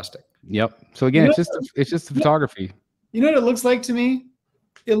fantastic. Yep. So again, it's just the photography. You know what it looks like to me?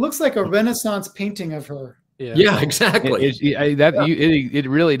 It looks like a Renaissance painting of her. Yeah, exactly. It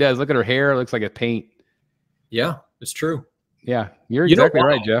really does. Look at her hair. It looks like a paint. Yeah, it's true. Yeah, you're exactly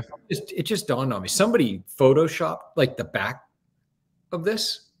right, Jeff. It just dawned on me. Somebody photoshopped like the back of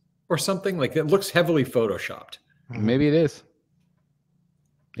this or something. Like, it looks heavily photoshopped. Maybe it is.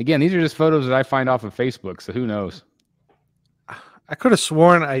 Again, these are just photos that I find off of Facebook, so who knows? I could have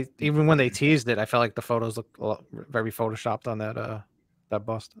sworn even when they teased it, I felt like the photos looked very photoshopped on that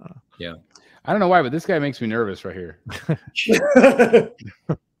bust. Yeah. I don't know why, but this guy makes me nervous right here.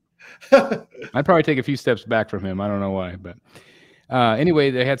 I'd probably take a few steps back from him. I don't know why, but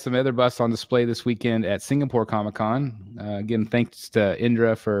anyway, they had some other busts on display this weekend at Singapore Comic-Con. Again, thanks to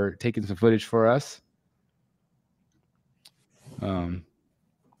Indra for taking some footage for us.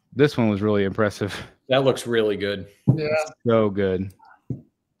 This one was really impressive. That looks really good. Yeah. So good.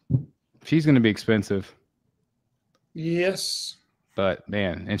 She's going to be expensive. Yes. But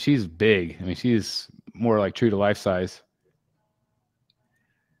man, and she's big. I mean, she's more like true to life size.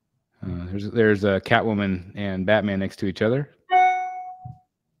 There's a Catwoman and Batman next to each other.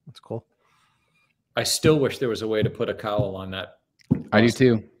 That's cool. I still wish there was a way to put a cowl on that. I do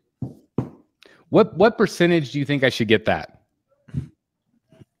too. What percentage do you think I should get that?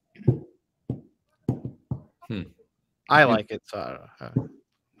 I like it.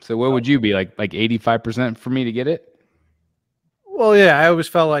 So what would you be like 85% for me to get it? Well, yeah, I always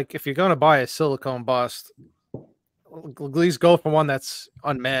felt like if you're going to buy a silicone bust, at least go for one that's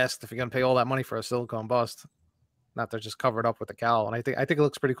unmasked. If you're going to pay all that money for a silicone bust, not they're just covered up with the cowl. And I think it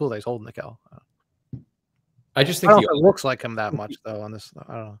looks pretty cool that he's holding the cowl. I just I think don't know if it looks like him that much though on this.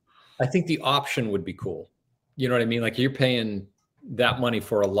 I don't know. I think the option would be cool. You know what I mean? Like you're paying that money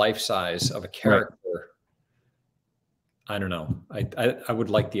for a life size of a character. Right. I don't know. I would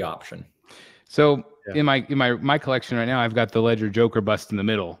like the option. So in my collection right now, I've got the Ledger Joker bust in the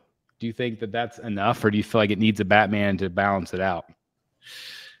middle. Do you think that that's enough, or do you feel like it needs a Batman to balance it out?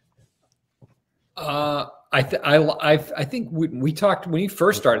 I think we talked when you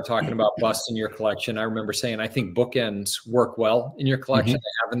first started talking about busts in your collection. I remember saying I think bookends work well in your collection.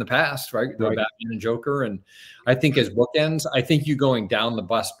 They have in the past, right? The Batman and Joker, and I think as bookends, I think you going down the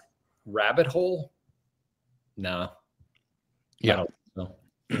bust rabbit hole. No. Yeah.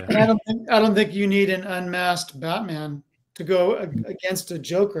 I don't think you need an unmasked Batman to go against a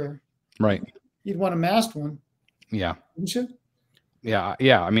Joker. Right. You'd want a masked one. Yeah. Wouldn't you? Yeah.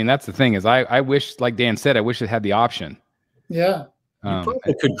 Yeah. I mean, that's the thing is I wish, like Dan said, I wish it had the option. Yeah. You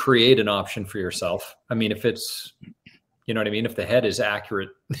probably could create an option for yourself. I mean, if it's, you know what I mean? If the head is accurate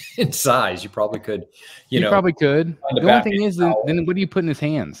in size, you probably could, you probably could. The only thing is then what do you put in his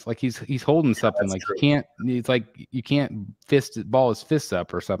hands? Like he's holding something like true. You can't ball his fists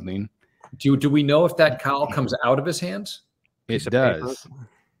up or something. Do we know if that cowl comes out of his hands? It does.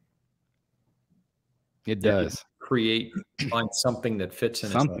 It does. Find something that fits in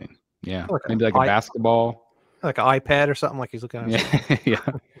something. His hand. Yeah. Maybe like a basketball. Like an iPad or something, like he's looking at. Yeah.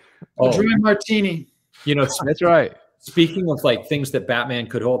 A dry martini. You know, that's right. Speaking of like things that Batman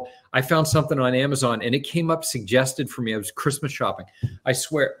could hold, I found something on Amazon and it came up suggested for me. I was Christmas shopping. I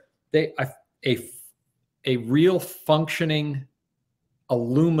swear a real functioning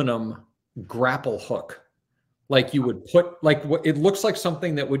aluminum grapple hook. Like you would put like what it looks like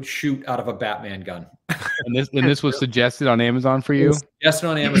something that would shoot out of a Batman gun. And this was suggested on Amazon for you? Suggested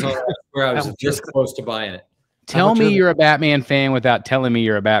on Amazon where I was just close to buying it. Tell me you're a Batman fan without telling me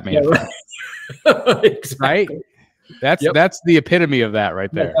you're a Batman fan. Exactly. Right? That's the epitome of that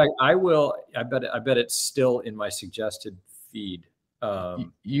right there. I bet it's still in my suggested feed.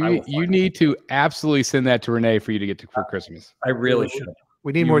 You need to absolutely send that to Renee for you to get for Christmas. I really should.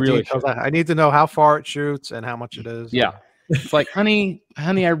 We need more details. I need to know how far it shoots and how much it is. Yeah. It's like, honey,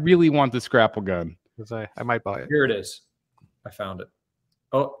 I really want this grapple gun. I might buy it. Here it is. I found it.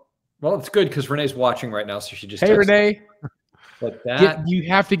 Oh, well, it's good because Renee's watching right now, so she just. Hey, Renee. But you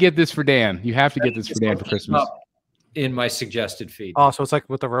have to get this for Dan. You have to get this for Dan for Christmas. In my suggested feed. Oh, so it's like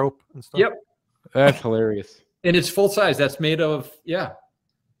with the rope and stuff. Yep. That's hilarious. And it's full size. That's made of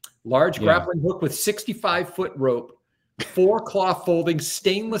large grappling hook with 65-foot rope. 4 cloth folding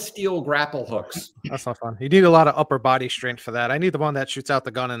stainless steel grapple hooks. That's not fun. You need a lot of upper body strength for that. I need the one that shoots out the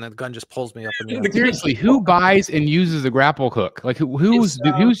gun and the gun just pulls me up in the air. Seriously, who buys and uses a grapple hook? Like who's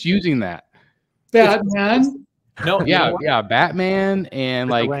using that? Batman. No, yeah, Batman and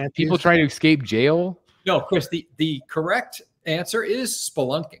like people trying to escape jail. No, Chris, the correct answer is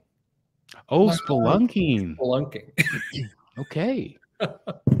spelunking. Oh, spelunking. Spelunking. Okay.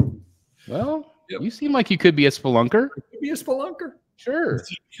 Well, you seem like you could be a spelunker. Be a spelunker. Sure.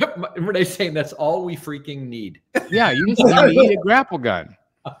 Renee's saying that's all we freaking need. Yeah, you just need a grapple gun.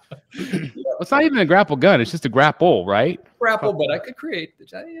 Well, it's not even a grapple gun. It's just a grapple, right? Grapple, but I could create.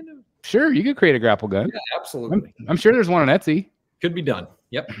 Sure, you could create a grapple gun. Yeah, absolutely. I'm sure there's one on Etsy. Could be done.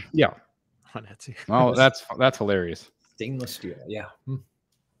 Yep. Yeah. On Etsy. Oh, that's hilarious. Stainless steel. Yeah.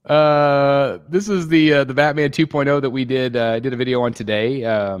 This is the Batman 2.0 that we did a video on today.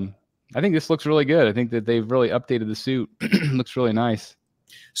 I think this looks really good. I think that they've really updated the suit. Looks really nice.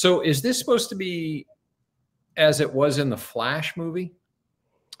 So is this supposed to be as it was in the Flash movie?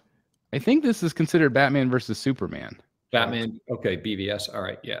 I think this is considered Batman versus Superman. Batman. Okay. BVS. All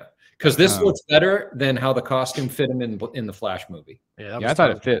right. Yeah. Because this looks better than how the costume fit him in the Flash movie. Yeah, I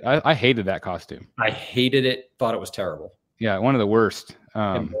thought it fit. I hated that costume. I hated it. Thought it was terrible. Yeah, one of the worst.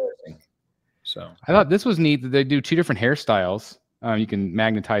 So I thought this was neat that they do 2 different hairstyles. You can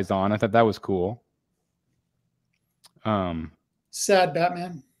magnetize on. I thought that was cool. Sad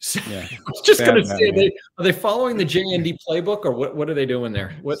Batman. Yeah. I was just going to say, are they following the JND playbook or what are they doing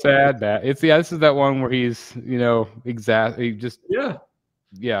there? Sad Bat. This is that one where he's, exactly just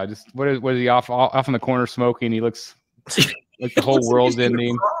just what is he off in the corner smoking? He looks like the whole world's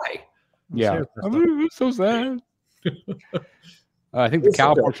ending. Yeah, I'm so sad. I think the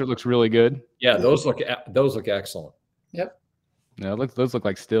cow portrait looks really good. Yeah, those look excellent. Yep. Yeah, those look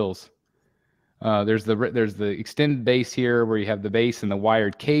like stills. There's the extended base here where you have the base and the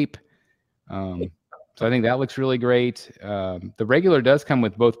wired cape. So I think that looks really great. The regular does come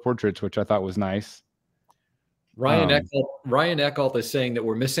with both portraits, which I thought was nice. Ryan Eckholt is saying that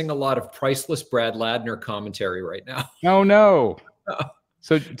we're missing a lot of priceless Brad Ladner commentary right now. Oh no.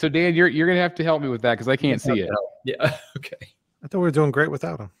 So Dan, you're gonna have to help me with that because I can't see it. Yeah. Okay. I thought we were doing great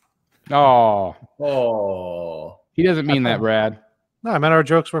without him. Oh, He doesn't mean that, Brad. No, I meant our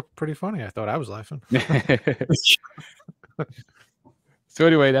jokes were pretty funny. I thought I was laughing. So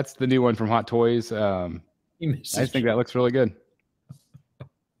anyway, that's the new one from Hot Toys. I just think that looks really good.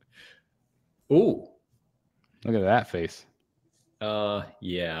 Ooh. Look at that face.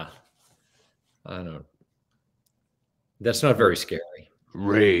 Yeah. I don't. That's not very scary.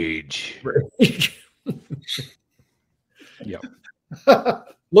 Rage. Yep.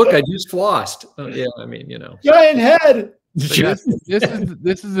 Look, I just flossed. Yeah, I mean, Giant head.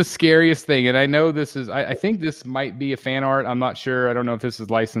 This is the scariest thing, and I know this is. I think this might be a fan art. I'm not sure. I don't know if this is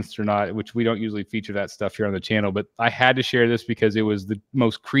licensed or not, which we don't usually feature that stuff here on the channel. But I had to share this because it was the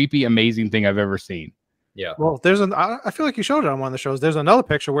most creepy, amazing thing I've ever seen. Yeah. Well, I feel like you showed it on one of the shows. There's another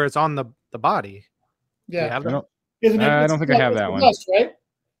picture where it's on the body. Yeah. Have that? I don't think I have that one. Bust, right?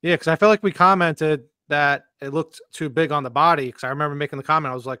 Yeah, because I felt like we commented that it looked too big on the body. Because I remember making the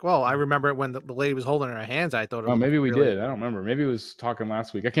comment. I was like, well, I remember it when the lady was holding her hands. I thought, maybe we did. I don't remember. Maybe it was talking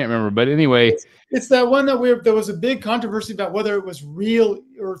last week. I can't remember. But anyway, it's that one that there was a big controversy about whether it was real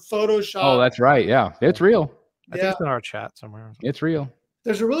or Photoshop. Oh, that's right. Yeah, it's real. I think it's in our chat somewhere. It's real.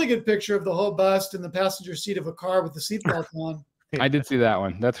 There's a really good picture of the whole bust in the passenger seat of a car with the seatbelt on. I did see that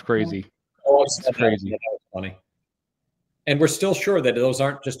one. That's crazy. Oh, that's crazy. That was funny. And we're still sure that those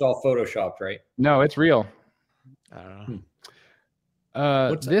aren't just all photoshopped, right? No, it's real. I don't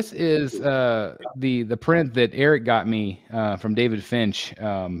know. This is the print that Eric got me from David Finch,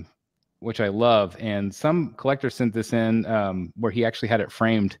 which I love. And some collector sent this in where he actually had it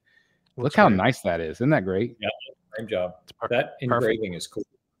framed. Look how nice that is. Isn't that great? Yeah, frame job. That engraving is cool.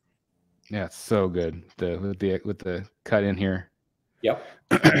 Yeah, it's so good. With the cut in here. Yep.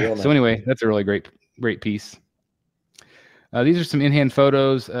 So anyway, that's a really great piece. These are some in-hand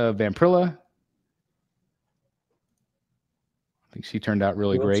photos of Vampirilla. I think she turned out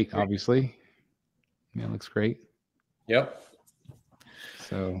really great, obviously. Yeah, looks great. Yep.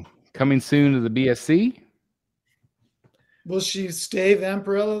 So coming soon to the BSC. Will she stay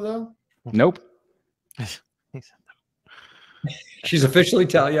Vampirilla though? Nope. She's officially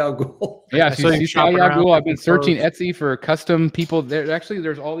Talia al Ghul. Yeah, she's Talia al Ghul. I've been searching Etsy for custom people.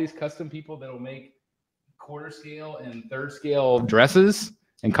 There's all these custom people that'll make quarter scale and third scale dresses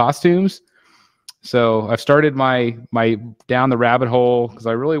and costumes. So I've started my down the rabbit hole because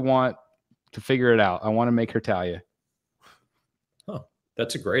I really want to figure it out. I want to make her Talia. Oh,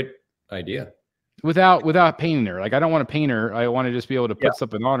 that's a great idea. Without painting her. Like I don't want to paint her. I want to just be able to put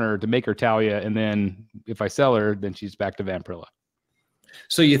something on her to make her Talia, and then if I sell her, then she's back to Vampirilla.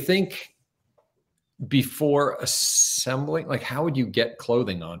 So you think before assembling, like how would you get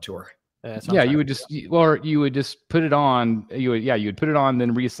clothing onto her? Yeah, you would just put it on. You would put it on,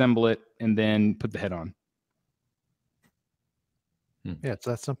 then reassemble it, and then put the head on. Yeah, it's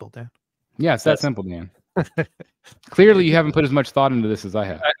that simple, Dan. Yeah, it's that simple, Dan. Clearly, you haven't put as much thought into this as I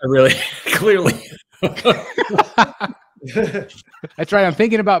have. I really, clearly. That's right. I'm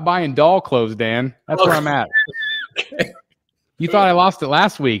thinking about buying doll clothes, Dan. That's where I'm at. Okay. You thought I lost it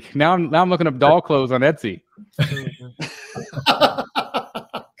last week. Now I'm looking up doll clothes on Etsy.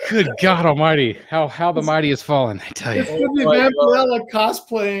 Good God Almighty! How the mighty has fallen. I tell you. It's gonna be Vampirilla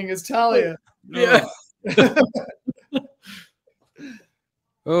cosplaying as Talia. Yeah.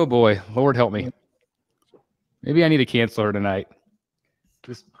 Oh boy, Lord help me. Maybe I need to cancel her tonight.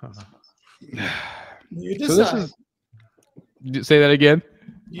 Just you decide. Say that again.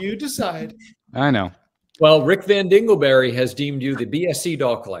 You decide. I know. Well, Rick Van Dingleberry has deemed you the BSC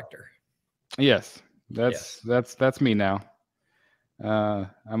doll collector. Yes, that's me now.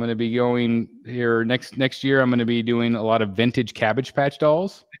 I'm going to be going here next year. I'm going to be doing a lot of vintage Cabbage Patch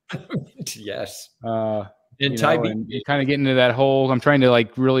dolls. Yes. And kind of getting into that whole. I'm trying to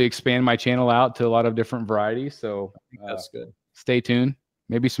like really expand my channel out to a lot of different varieties. So that's good. Stay tuned.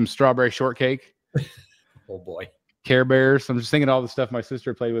 Maybe some strawberry shortcake. Oh boy. Care Bears. I'm just thinking all the stuff my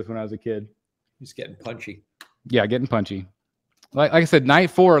sister played with when I was a kid. He's getting punchy. Yeah, getting punchy. Like I said,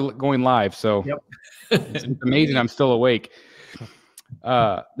 night 4 going live. So it's amazing I'm still awake.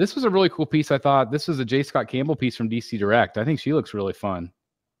 This was a really cool piece. I thought this was a J. Scott Campbell piece from DC Direct. I think she looks really fun.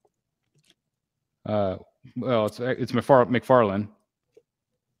 Well, it's McFarlane.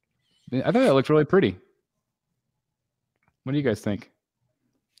 I thought that looked really pretty. What do you guys think?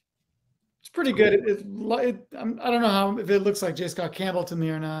 It's pretty good. I don't know if it looks like J. Scott Campbell to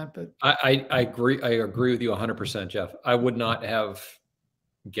me or not, but I agree. I agree with you 100%, Jeff. I would not have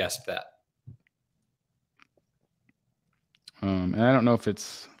guessed that. And I don't know if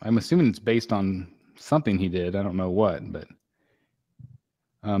I'm assuming it's based on something he did. I don't know what, but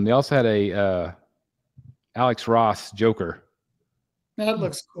They also had a Alex Ross Joker, That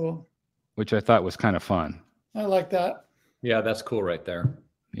looks cool. which I thought was kind of fun. I like that. Yeah, that's cool right there.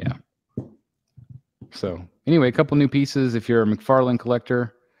 Yeah. So anyway, a couple new pieces if you're a McFarlane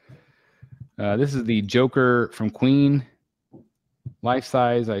collector. This is the Joker from Queen, life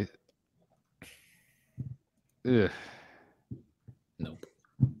size. Ugh. Nope.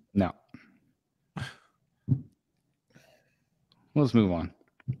 No. Let's move on.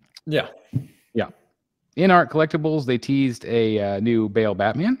 Yeah. Yeah. In Art Collectibles, they teased a new Bale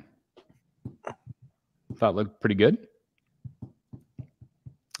Batman. Thought looked pretty good.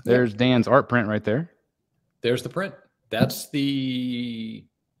 There's Dan's art print right there. There's the print. That's the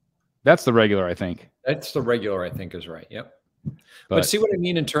regular, I think. That's the regular, I think is right. Yep. But see what I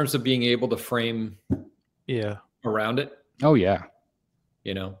mean in terms of being able to frame around it? Oh yeah.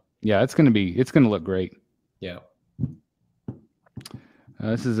 You know? Yeah, it's gonna look great. Yeah.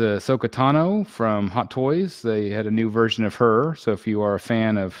 This is a Ahsoka Tano from Hot Toys. They had a new version of her. So if you are a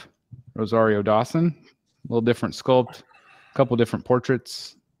fan of Rosario Dawson, a little different sculpt, a couple different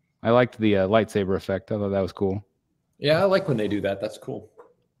portraits. I liked the lightsaber effect. I thought that was cool. Yeah, I like when they do that. That's cool.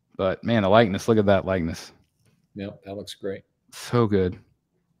 But man, the likeness, look at that likeness. Yeah, that looks great. So good.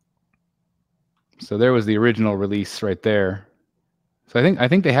 So there was the original release right there. So I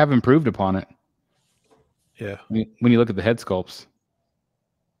think they have improved upon it. Yeah. When you look at the head sculpts.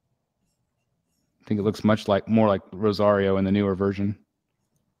 I think it looks more like Rosario in the newer version.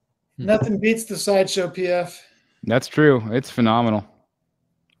 Nothing beats the Sideshow PF. That's true. It's phenomenal.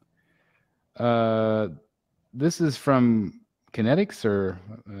 This is from Kinetics or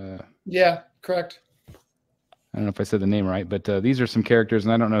yeah, correct. I don't know if I said the name right, but these are some characters,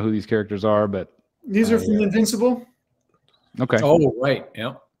 and I don't know who these characters are, but these are from Invincible. Okay. Oh, right.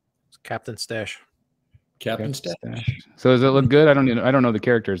 Yeah. It's Captain Stash. Captain Stash. So does it look good? I don't know the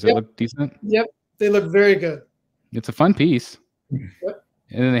characters. Does it look decent? Yep. They look very good. It's a fun piece. Yep.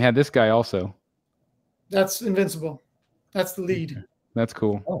 And then they had this guy also. That's Invincible. That's the lead. That's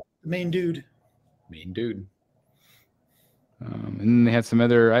cool. Oh, the main dude. Main dude. And then they had some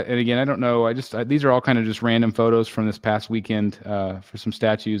other, and again, I don't know. These are all kind of just random photos from this past weekend for some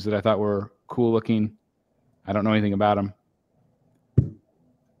statues that I thought were cool looking. I don't know anything about them,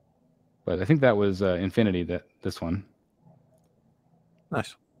 but I think that was Infinity. This one.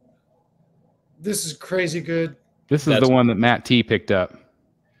 Nice. This is crazy good. This is the one that Matt T picked up.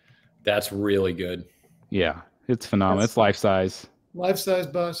 That's really good. Yeah, it's phenomenal. It's life size. Life size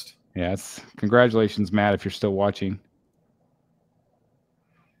bust. Yeah, congratulations, Matt, if you're still watching.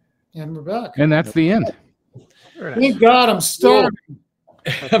 And we're back. And that's the end. Thank God, I'm starving.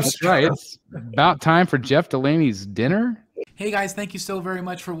 That's right. It's about time for Jeff Delaney's dinner. Hey guys, thank you so very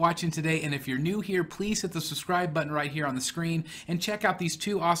much for watching today, and if you're new here, please hit the subscribe button right here on the screen and check out these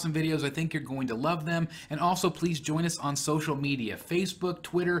two awesome videos. I think you're going to love them. And also please join us on social media, Facebook,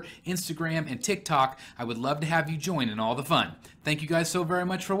 Twitter, Instagram, and TikTok. I would love to have you join in all the fun. Thank you guys so very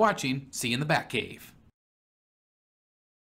much for watching. See you in the Batcave.